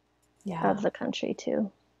glimpse of the country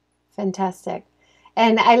too. Fantastic.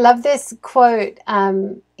 And I love this quote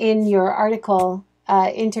in your article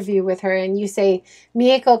interview with her. And you say,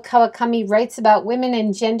 Mieko Kawakami writes about women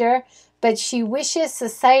and gender, but she wishes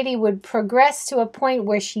society would progress to a point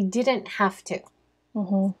where she didn't have to.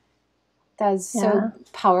 Mm-hmm. That's so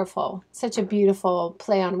powerful. Such a beautiful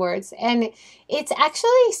play on words. And it's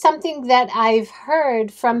actually something that I've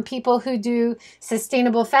heard from people who do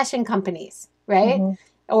sustainable fashion companies, right?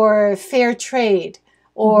 Or fair trade.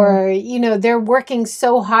 Or, you know, they're working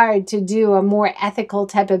so hard to do a more ethical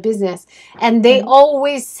type of business. And they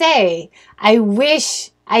always say, I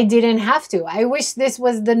wish I didn't have to. I wish this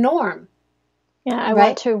was the norm. Yeah, I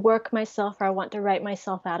want to work myself, or I want to write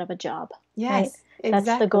myself out of a job. Yes, right? exactly.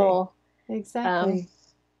 That's the goal. Exactly.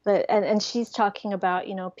 And she's talking about,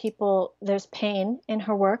 you know, people, there's pain in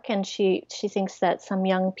her work, and she thinks that some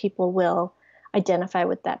young people will identify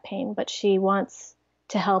with that pain, but she wants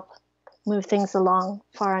to help move things along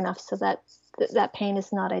far enough so that that pain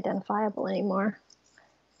is not identifiable anymore.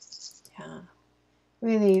 Yeah,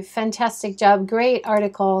 really fantastic job. Great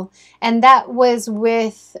article. And that was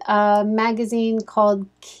with a magazine called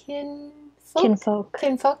Kinfolk.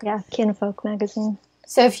 Kinfolk? Yeah, Kinfolk magazine.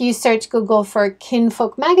 So if you search Google for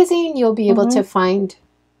Kinfolk magazine, you'll be able to find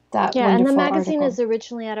that wonderful and the magazine article. is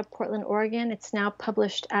originally out of Portland, Oregon. It's now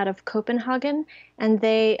published out of Copenhagen, and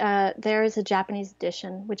there is a Japanese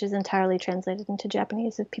edition, which is entirely translated into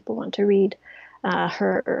Japanese if people want to read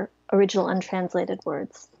her original untranslated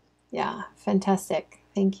words. Yeah, fantastic.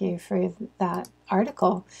 Thank you for that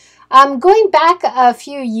article. Going back a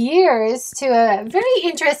few years to a very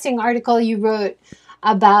interesting article you wrote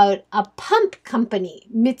about a pump company,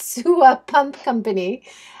 Mitsuwa Pump Company.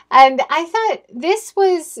 And I thought this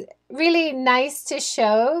was really nice to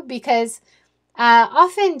show because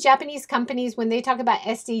often Japanese companies, when they talk about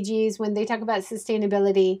SDGs, when they talk about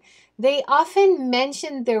sustainability, they often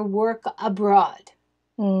mention their work abroad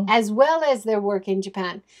as well as their work in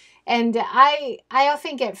Japan. And I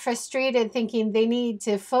often get frustrated thinking they need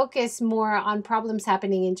to focus more on problems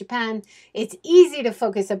happening in Japan. It's easy to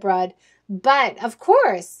focus abroad, but of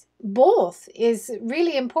course, both is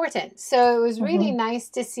really important. So it was really nice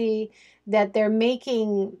to see that they're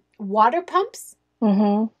making water pumps.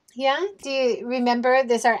 Yeah. Do you remember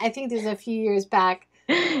this? I think this is a few years back.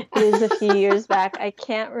 It is a few years back. I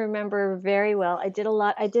can't remember very well. I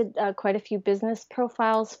did quite a few business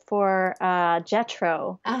profiles for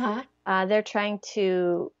Jetro. They're trying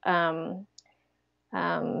to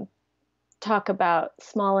talk about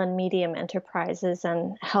small and medium enterprises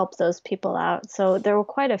and help those people out. So there were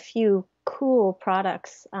quite a few cool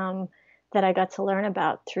products that I got to learn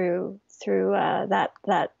about through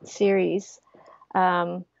that series.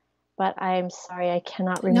 But I'm sorry, I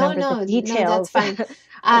cannot remember the details. No, that's fine.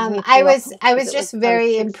 I was just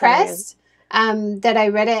very impressed that I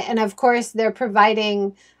read it, and of course they're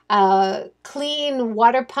providing clean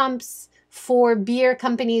water pumps for beer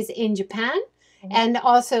companies in Japan, and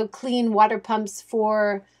also clean water pumps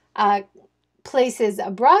for places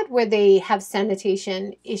abroad where they have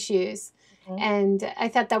sanitation issues. And I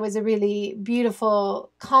thought that was a really beautiful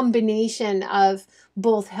combination of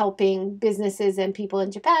both helping businesses and people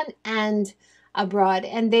in Japan and abroad.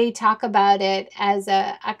 And they talk about it as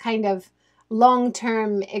a kind of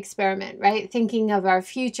long-term experiment, right? Thinking of our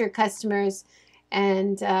future customers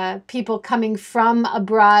and people coming from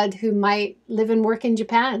abroad who might live and work in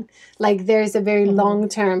Japan. Like there's a very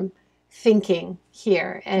long-term thinking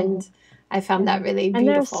here. And I found that really beautiful. And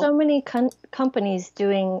there are so many companies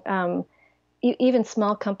doing even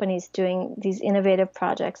small companies doing these innovative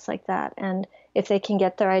projects like that. And if they can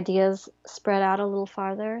get their ideas spread out a little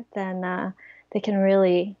farther, then they can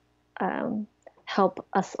really help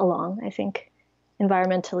us along, I think,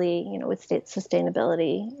 environmentally, with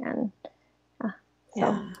sustainability. And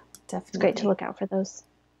yeah, definitely. It's great to look out for those.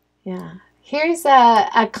 Yeah. Here's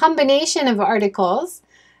a combination of articles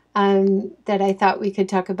that I thought we could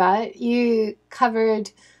talk about. You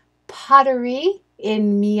covered pottery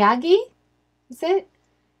in Miyagi, is it?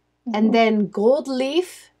 And then gold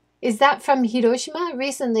leaf. Is that from Hiroshima?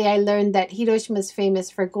 Recently I learned that Hiroshima is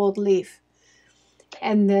famous for gold leaf.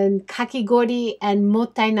 And then kakigori and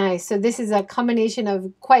mottainai. So this is a combination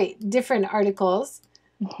of quite different articles.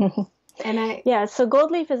 And yeah, so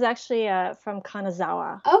gold leaf is actually from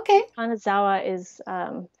Kanazawa. Okay. Kanazawa is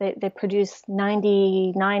they produce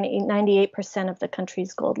 98% of the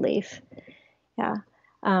country's gold leaf. Yeah.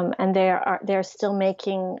 And they're still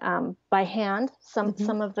making by hand.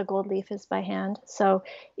 Some of the gold leaf is by hand. So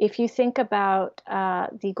if you think about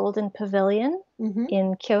the Golden Pavilion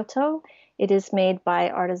in Kyoto, it is made by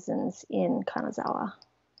artisans in Kanazawa.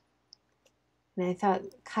 And I thought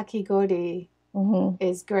kakigori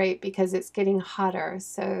is great because it's getting hotter.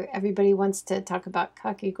 So everybody wants to talk about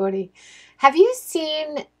kakigori. Have you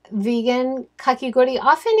seen vegan kakigori?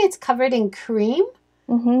 Often it's covered in cream.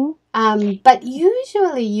 But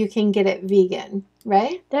usually you can get it vegan,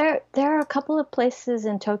 right? There are a couple of places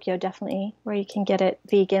in Tokyo, definitely, where you can get it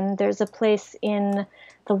vegan. There's a place in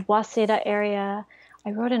the Waseda area.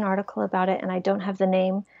 I wrote an article about it, and I don't have the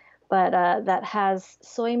name, but that has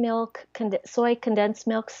soy condensed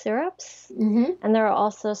milk syrups. And there are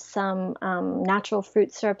also some natural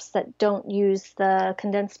fruit syrups that don't use the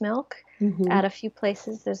condensed milk. At a few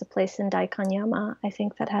places. There's a place in Daikanyama, I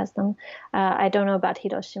think, that has them. I don't know about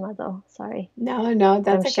Hiroshima, though. Sorry. No,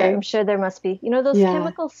 that's okay. I'm sure there must be. Those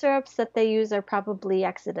chemical syrups that they use are probably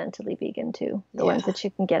accidentally vegan, too. The ones that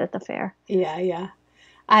you can get at the fair. Yeah.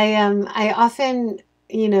 I often,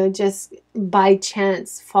 just by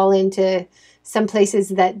chance fall into some places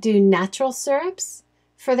that do natural syrups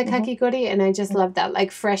for the kakigori, and I just love that,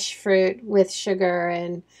 like fresh fruit with sugar,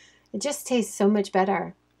 and it just tastes so much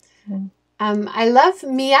better. I love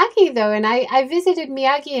Miyagi, though, and I visited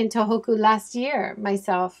Miyagi in Tohoku last year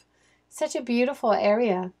myself. Such a beautiful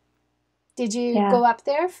area. Did you go up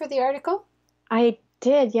there for the article? I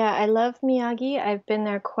did, yeah. I love Miyagi. I've been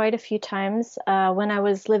there quite a few times. When I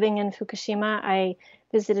was living in Fukushima, I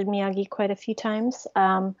visited Miyagi quite a few times.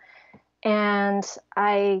 And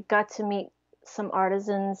I got to meet some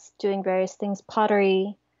artisans doing various things,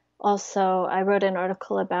 pottery. Also, I wrote an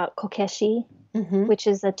article about kokeshi, which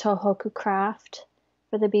is a Tohoku craft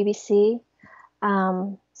for the BBC.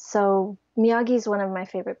 So Miyagi is one of my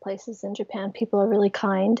favorite places in Japan. People are really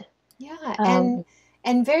kind. Yeah,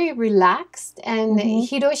 and very relaxed. And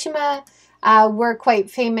Hiroshima, we're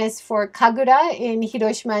quite famous for kagura in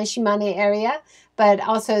Hiroshima and Shimane area, but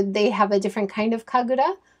also they have a different kind of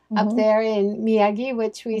kagura up there in Miyagi,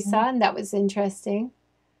 which we saw, and that was interesting.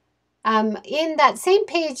 In that same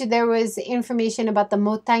page, there was information about the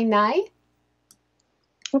mottainai.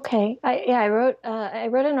 Okay, I wrote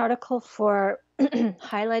an article for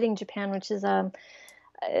highlighting Japan, which is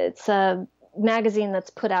it's a magazine that's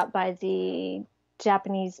put out by the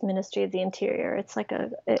Japanese Ministry of the Interior. It's like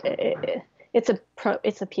it's a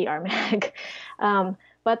PR mag.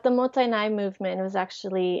 But the mottainai movement was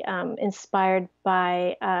actually inspired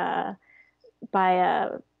by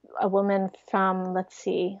a woman from, let's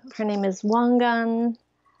see, her name is Wangan,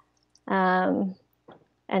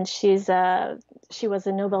 and she was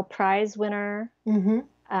a Nobel Prize winner.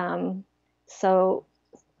 So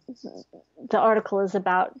the article is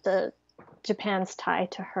about Japan's tie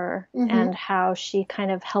to her and how she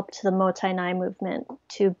kind of helped the mottainai movement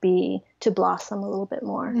to blossom a little bit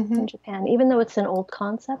more in Japan, even though it's an old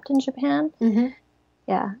concept in Japan.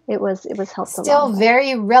 Yeah, it was helped. Still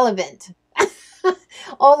very relevant.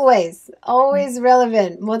 always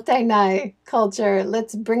relevant. Mottainai culture.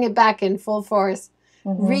 Let's bring it back in full force.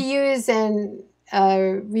 Reuse and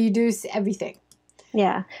reduce everything.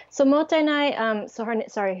 Yeah. So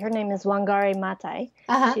mottainai. Her name is Wangari Maathai.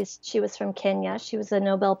 She was from Kenya. She was a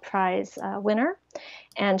Nobel Prize winner,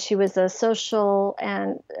 and she was a social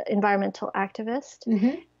and environmental activist.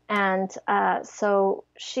 And so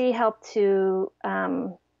she helped to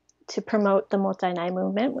promote the mottainai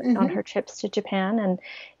movement on her trips to Japan, and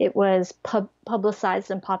it was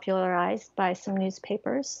publicized and popularized by some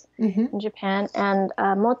newspapers in Japan. And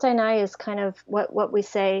mottainai is kind of what we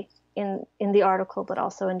say in the article, but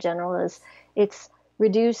also in general, is it's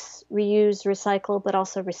reduce, reuse, recycle, but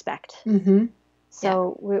also respect.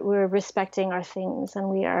 So we're respecting our things, and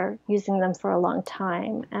we are using them for a long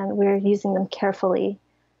time, and we're using them carefully,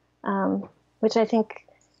 which I think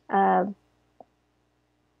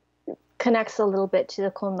connects a little bit to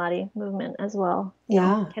the KonMari movement as well.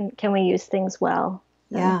 Can we use things well?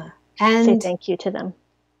 And say thank you to them.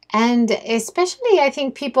 And especially, I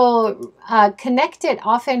think people connect it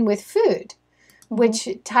often with food, which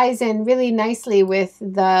ties in really nicely with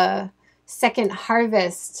the second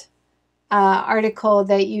harvest article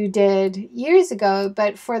that you did years ago,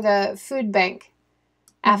 but for the food bank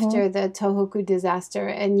after the Tohoku disaster,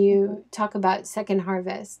 and you talk about Second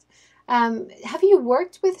Harvest. Have you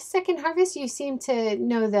worked with Second Harvest? You seem to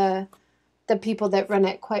know the people that run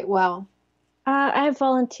it quite well. I've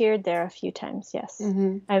volunteered there a few times, yes.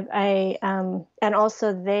 And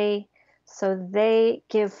also they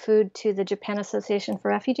give food to the Japan Association for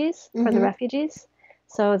Refugees, for the refugees.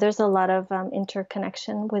 So there's a lot of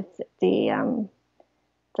interconnection with the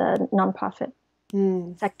nonprofit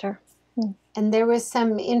sector. And there was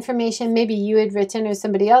some information maybe you had written or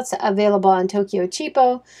somebody else available on Tokyo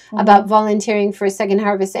Chipo about volunteering for Second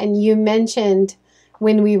Harvest. And you mentioned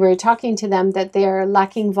when we were talking to them that they are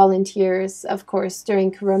lacking volunteers, of course,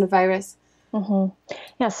 during coronavirus.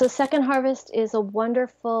 Yeah, so Second Harvest is a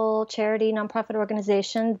wonderful charity nonprofit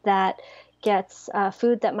organization that gets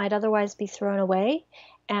food that might otherwise be thrown away,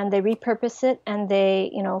 and they repurpose it, and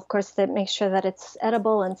they, of course, they make sure that it's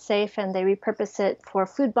edible and safe, and they repurpose it for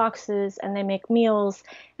food boxes, and they make meals,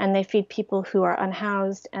 and they feed people who are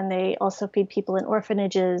unhoused, and they also feed people in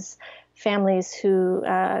orphanages, families who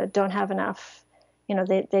don't have enough,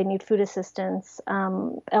 they need food assistance,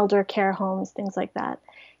 elder care homes, things like that.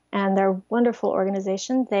 And they're a wonderful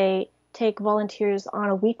organization. They take volunteers on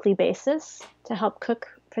a weekly basis to help cook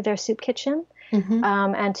for their soup kitchen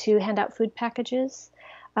and to hand out food packages.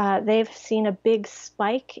 They've seen a big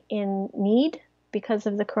spike in need because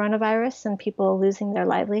of the coronavirus and people losing their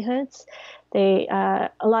livelihoods. A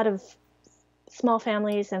lot of small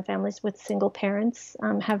families and families with single parents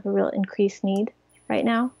have a real increased need right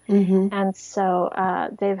now. And so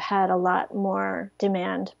they've had a lot more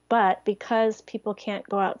demand. But because people can't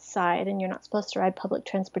go outside and you're not supposed to ride public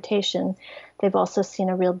transportation, they've also seen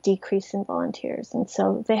a real decrease in volunteers. And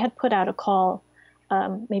so they had put out a call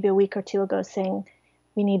maybe a week or two ago saying,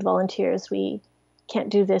 we need volunteers. We can't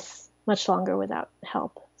do this much longer without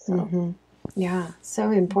help. So Yeah,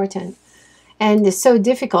 so important. And it's so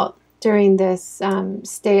difficult during this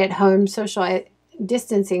stay-at-home social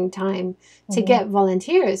distancing time to get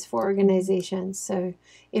volunteers for organizations. So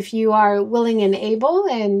if you are willing and able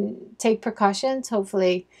and take precautions,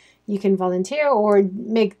 hopefully you can volunteer or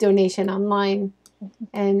make donation online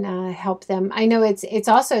and help them. I know it's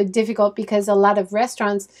also difficult because a lot of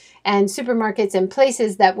restaurants and supermarkets and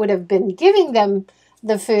places that would have been giving them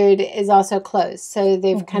the food is also closed. So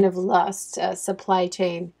they've kind of lost a supply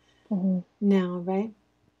chain now, right?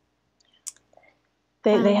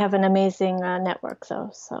 They have an amazing network, though,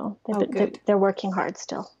 so they're working hard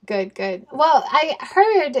still. Good. Well, I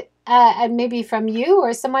heard maybe from you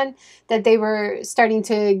or someone that they were starting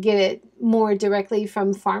to get it more directly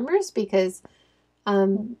from farmers because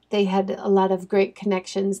they had a lot of great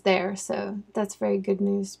connections there. So that's very good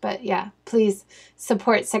news. But yeah, please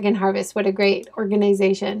support Second Harvest. What a great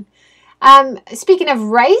organization. Speaking of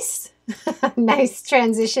rice, nice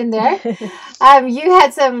transition there. You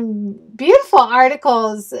had some beautiful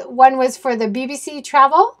articles. One was for the BBC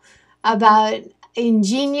Travel about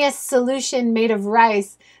ingenious solution made of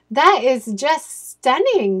rice. That is just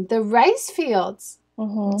stunning. The rice fields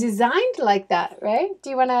designed like that, right?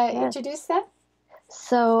 Do you want to introduce that?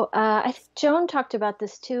 So I think Joan talked about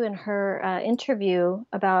this too in her interview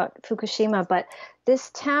about Fukushima, but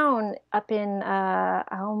this town up in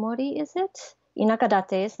Aomori, is it?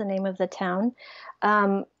 Inakadate is the name of the town.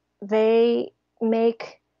 They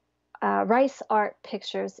make rice art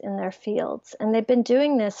pictures in their fields, and they've been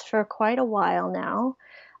doing this for quite a while now.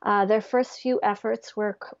 Their first few efforts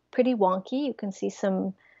were pretty wonky. You can see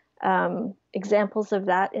some examples of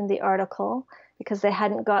that in the article, because they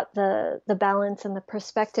hadn't got the balance and the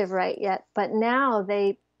perspective right yet. But now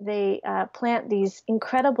they plant these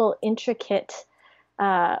incredible, intricate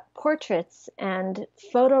portraits and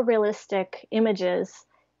photorealistic images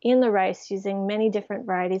in the rice using many different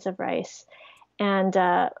varieties of rice. And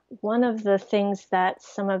one of the things that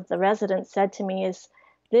some of the residents said to me is,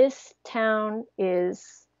 this town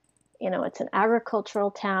is, it's an agricultural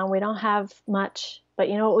town. We don't have much, but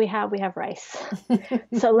you know what we have? We have rice.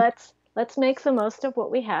 So let's make the most of what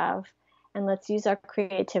we have, and let's use our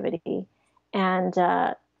creativity. And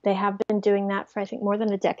they have been doing that for, I think, more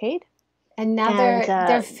than a decade. And now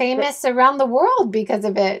they're famous around the world because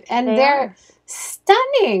of it. And they're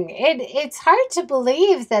stunning. It's hard to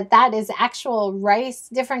believe that is actual rice,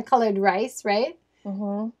 different colored rice, right?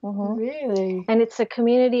 Really? And it's a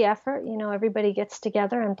community effort. Everybody gets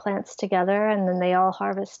together and plants together, and then they all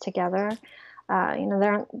harvest together.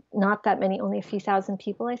 There aren't not that many, only a few thousand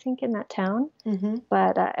people, I think, in that town.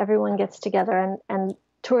 But everyone gets together, and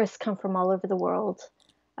tourists come from all over the world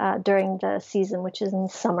during the season, which is in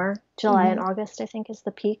summer. July and August, I think, is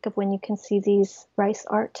the peak of when you can see these rice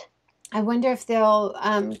art. I wonder if they'll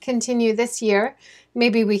continue this year.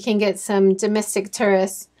 Maybe we can get some domestic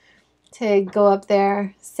tourists to go up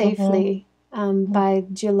there Mm-hmm. safely by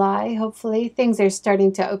July, hopefully. Things are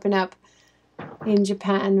starting to open up in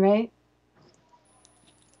Japan, right?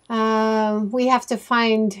 We have to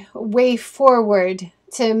find a way forward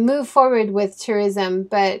to move forward with tourism,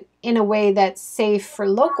 but in a way that's safe for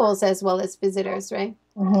locals as well as visitors, right?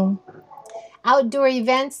 Mm-hmm. Outdoor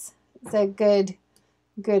events is a good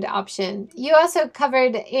option. You also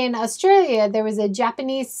covered in Australia, there was a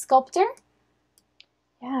Japanese sculptor.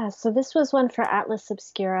 Yeah, so this was one for Atlas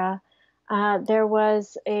Obscura. There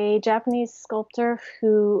was a Japanese sculptor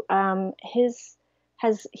who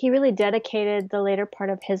he really dedicated the later part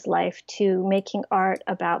of his life to making art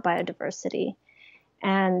about biodiversity,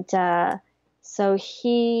 and so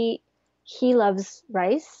he loves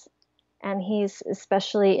rice, and he's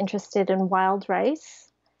especially interested in wild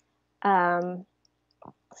rice. Um,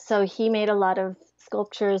 so he made a lot of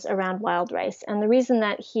sculptures around wild rice. And the reason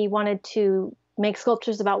that he wanted to make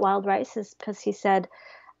sculptures about wild rice is because he said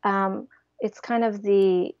it's kind of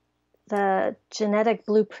the genetic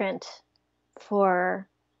blueprint for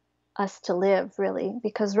us to live, really,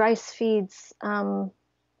 because rice feeds.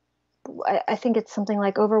 I think it's something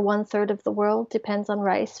like over 1/3 of the world depends on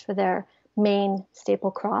rice for their main staple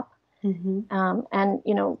crop. Mm-hmm. And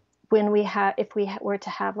when if we were to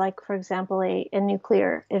have, like, for example, a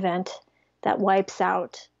nuclear event that wipes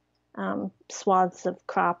out swaths of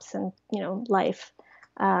crops and life,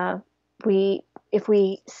 uh, we if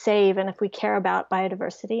we save and if we care about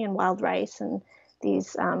biodiversity and wild rice and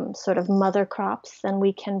these sort of mother crops, then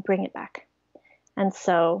we can bring it back. And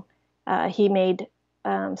so he made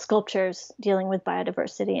sculptures dealing with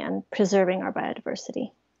biodiversity and preserving our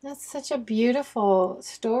biodiversity. That's such a beautiful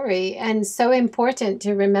story and so important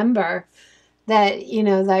to remember that,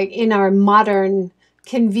 like in our modern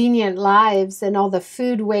convenient lives and all the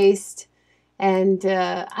food waste and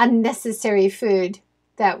unnecessary food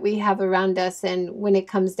that we have around us. And when it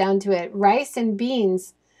comes down to it, rice and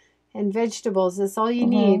beans and vegetables is all you Mm-hmm.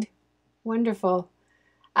 need. Wonderful.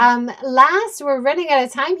 Last, we're running out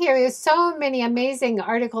of time here. There's so many amazing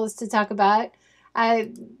articles to talk about. Uh,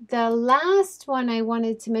 the last one I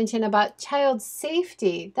wanted to mention about child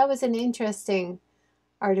safety. That was an interesting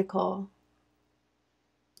article.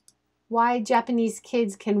 Why Japanese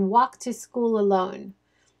kids can walk to school alone.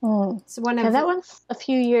 Mm. It's one Yeah, of. that one's a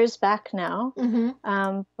few years back now.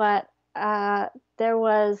 Mm-hmm. But there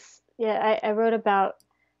was, yeah, I wrote about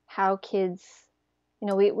how kids,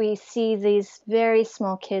 we see these very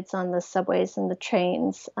small kids on the subways and the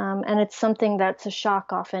trains. And it's something that's a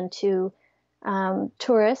shock often to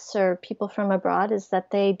tourists or people from abroad, is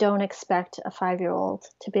that they don't expect a 5-year-old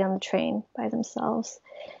to be on the train by themselves.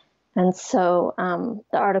 And so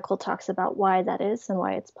the article talks about why that is and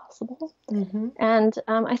why it's possible. Mm-hmm. And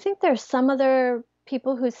I think there's some other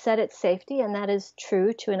people who said it's safety, and that is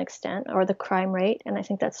true to an extent, or the crime rate, and I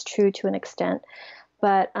think that's true to an extent.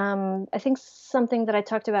 But I think something that I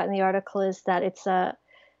talked about in the article is that it's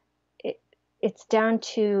down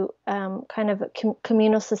to kind of a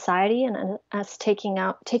communal society and us taking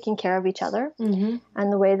care of each other, Mm-hmm.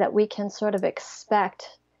 and the way that we can sort of expect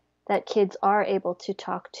that kids are able to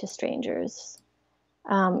talk to strangers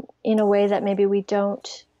in a way that maybe we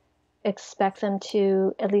don't expect them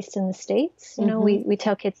to, at least in the States. Mm-hmm. We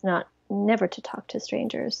tell kids never to talk to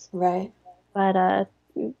strangers. Right. But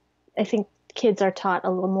I think kids are taught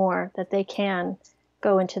a little more that they can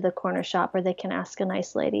go into the corner shop, or they can ask a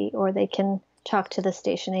nice lady, or they can talk to the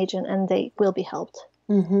station agent, and they will be helped.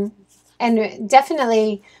 Mm-hmm. And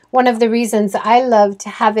definitely one of the reasons I loved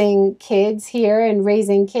having kids here and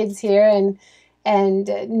raising kids here and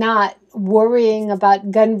not worrying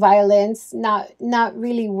about gun violence, not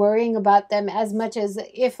really worrying about them as much as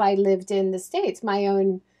if I lived in the States, my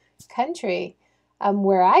own country,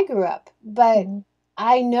 where I grew up. But Mm-hmm.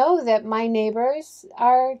 I know that my neighbors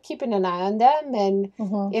are keeping an eye on them, and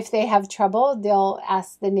Mm-hmm. if they have trouble, they'll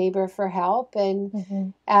ask the neighbor for help. And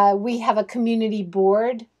Mm-hmm. we have a community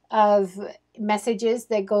board of messages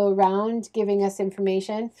that go around giving us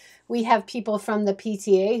information. We have people from the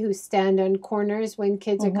PTA who stand on corners when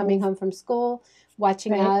kids are Mm-hmm. coming home from school,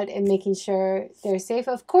 watching Right. out and making sure they're safe.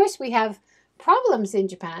 Of course, we have problems in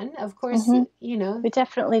Japan. Of course, Mm-hmm. We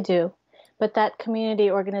definitely do. But that community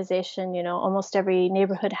organization, almost every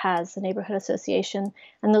neighborhood has a neighborhood association,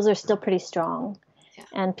 and those are still pretty strong. yeah,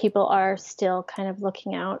 And people are still kind of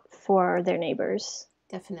looking out for their neighbors.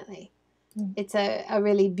 definitely. Mm. It's a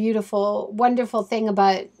really beautiful, wonderful thing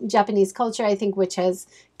about Japanese culture, I think, which has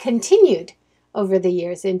continued over the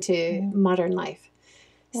years into Mm. modern life.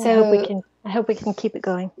 Well, I hope we So, can. I hope we can keep it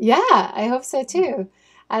going. yeah, I hope so too.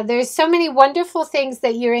 There's so many wonderful things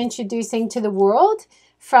that you're introducing to the world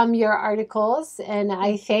from your articles, and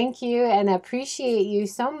I thank you and appreciate you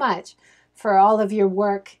so much for all of your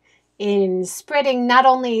work in spreading not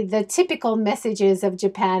only the typical messages of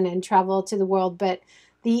Japan and travel to the world, but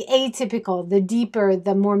the atypical, the deeper,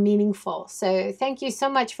 the more meaningful. So thank you so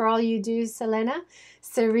much for all you do, Selena.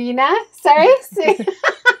 Sorry.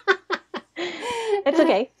 It's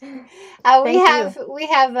okay. We Thank you.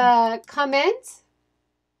 have a comment.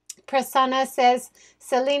 Prasanna says,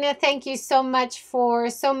 Selena, thank you so much for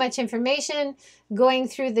so much information, going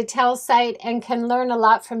through the Tell site, and can learn a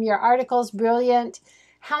lot from your articles. Brilliant.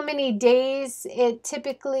 How many days it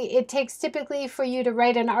takes typically for you to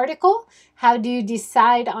write an article? How do you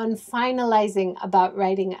decide on finalizing about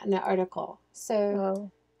writing an article? So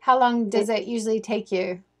Oh, how long does it it usually take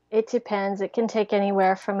you? it depends. It can take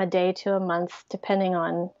anywhere from a day to a month, depending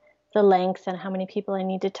on the length and how many people I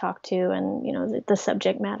need to talk to, and the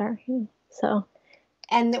subject matter. So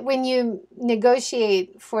And when you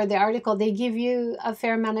negotiate for the article, they give you a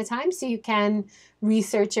fair amount of time so you can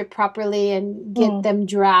research it properly and get mm, them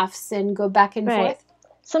drafts and go back and right. forth.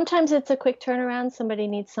 Sometimes it's a quick turnaround. Somebody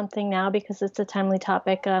needs something now because it's a timely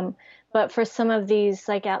topic. But for some of these,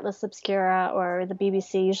 like Atlas Obscura or the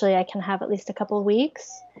BBC, usually I can have at least a couple of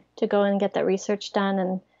weeks to go and get that research done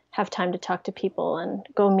and have time to talk to people and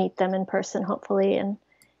go meet them in person, hopefully, and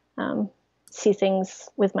um, see things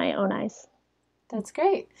with my own eyes. That's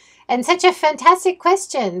great. And such a fantastic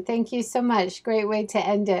question. Thank you so much. Great way to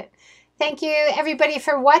end it. Thank you, everybody,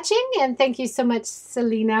 for watching. And thank you so much,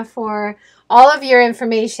 Selena, for all of your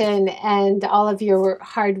information and all of your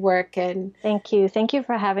hard work. And Thank you. Thank you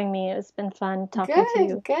for having me. It's been fun talking to good,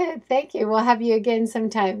 you. good. Thank you. We'll have you again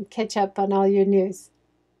sometime. Catch up on all your news.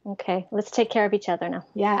 Okay, let's take care of each other now.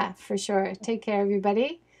 Yeah, for sure. Take care,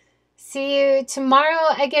 everybody. See you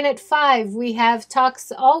tomorrow again at 5. We have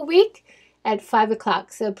talks all week at 5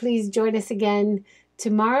 o'clock. So please join us again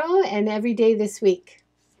tomorrow and every day this week.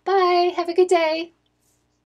 Bye. Have a good day.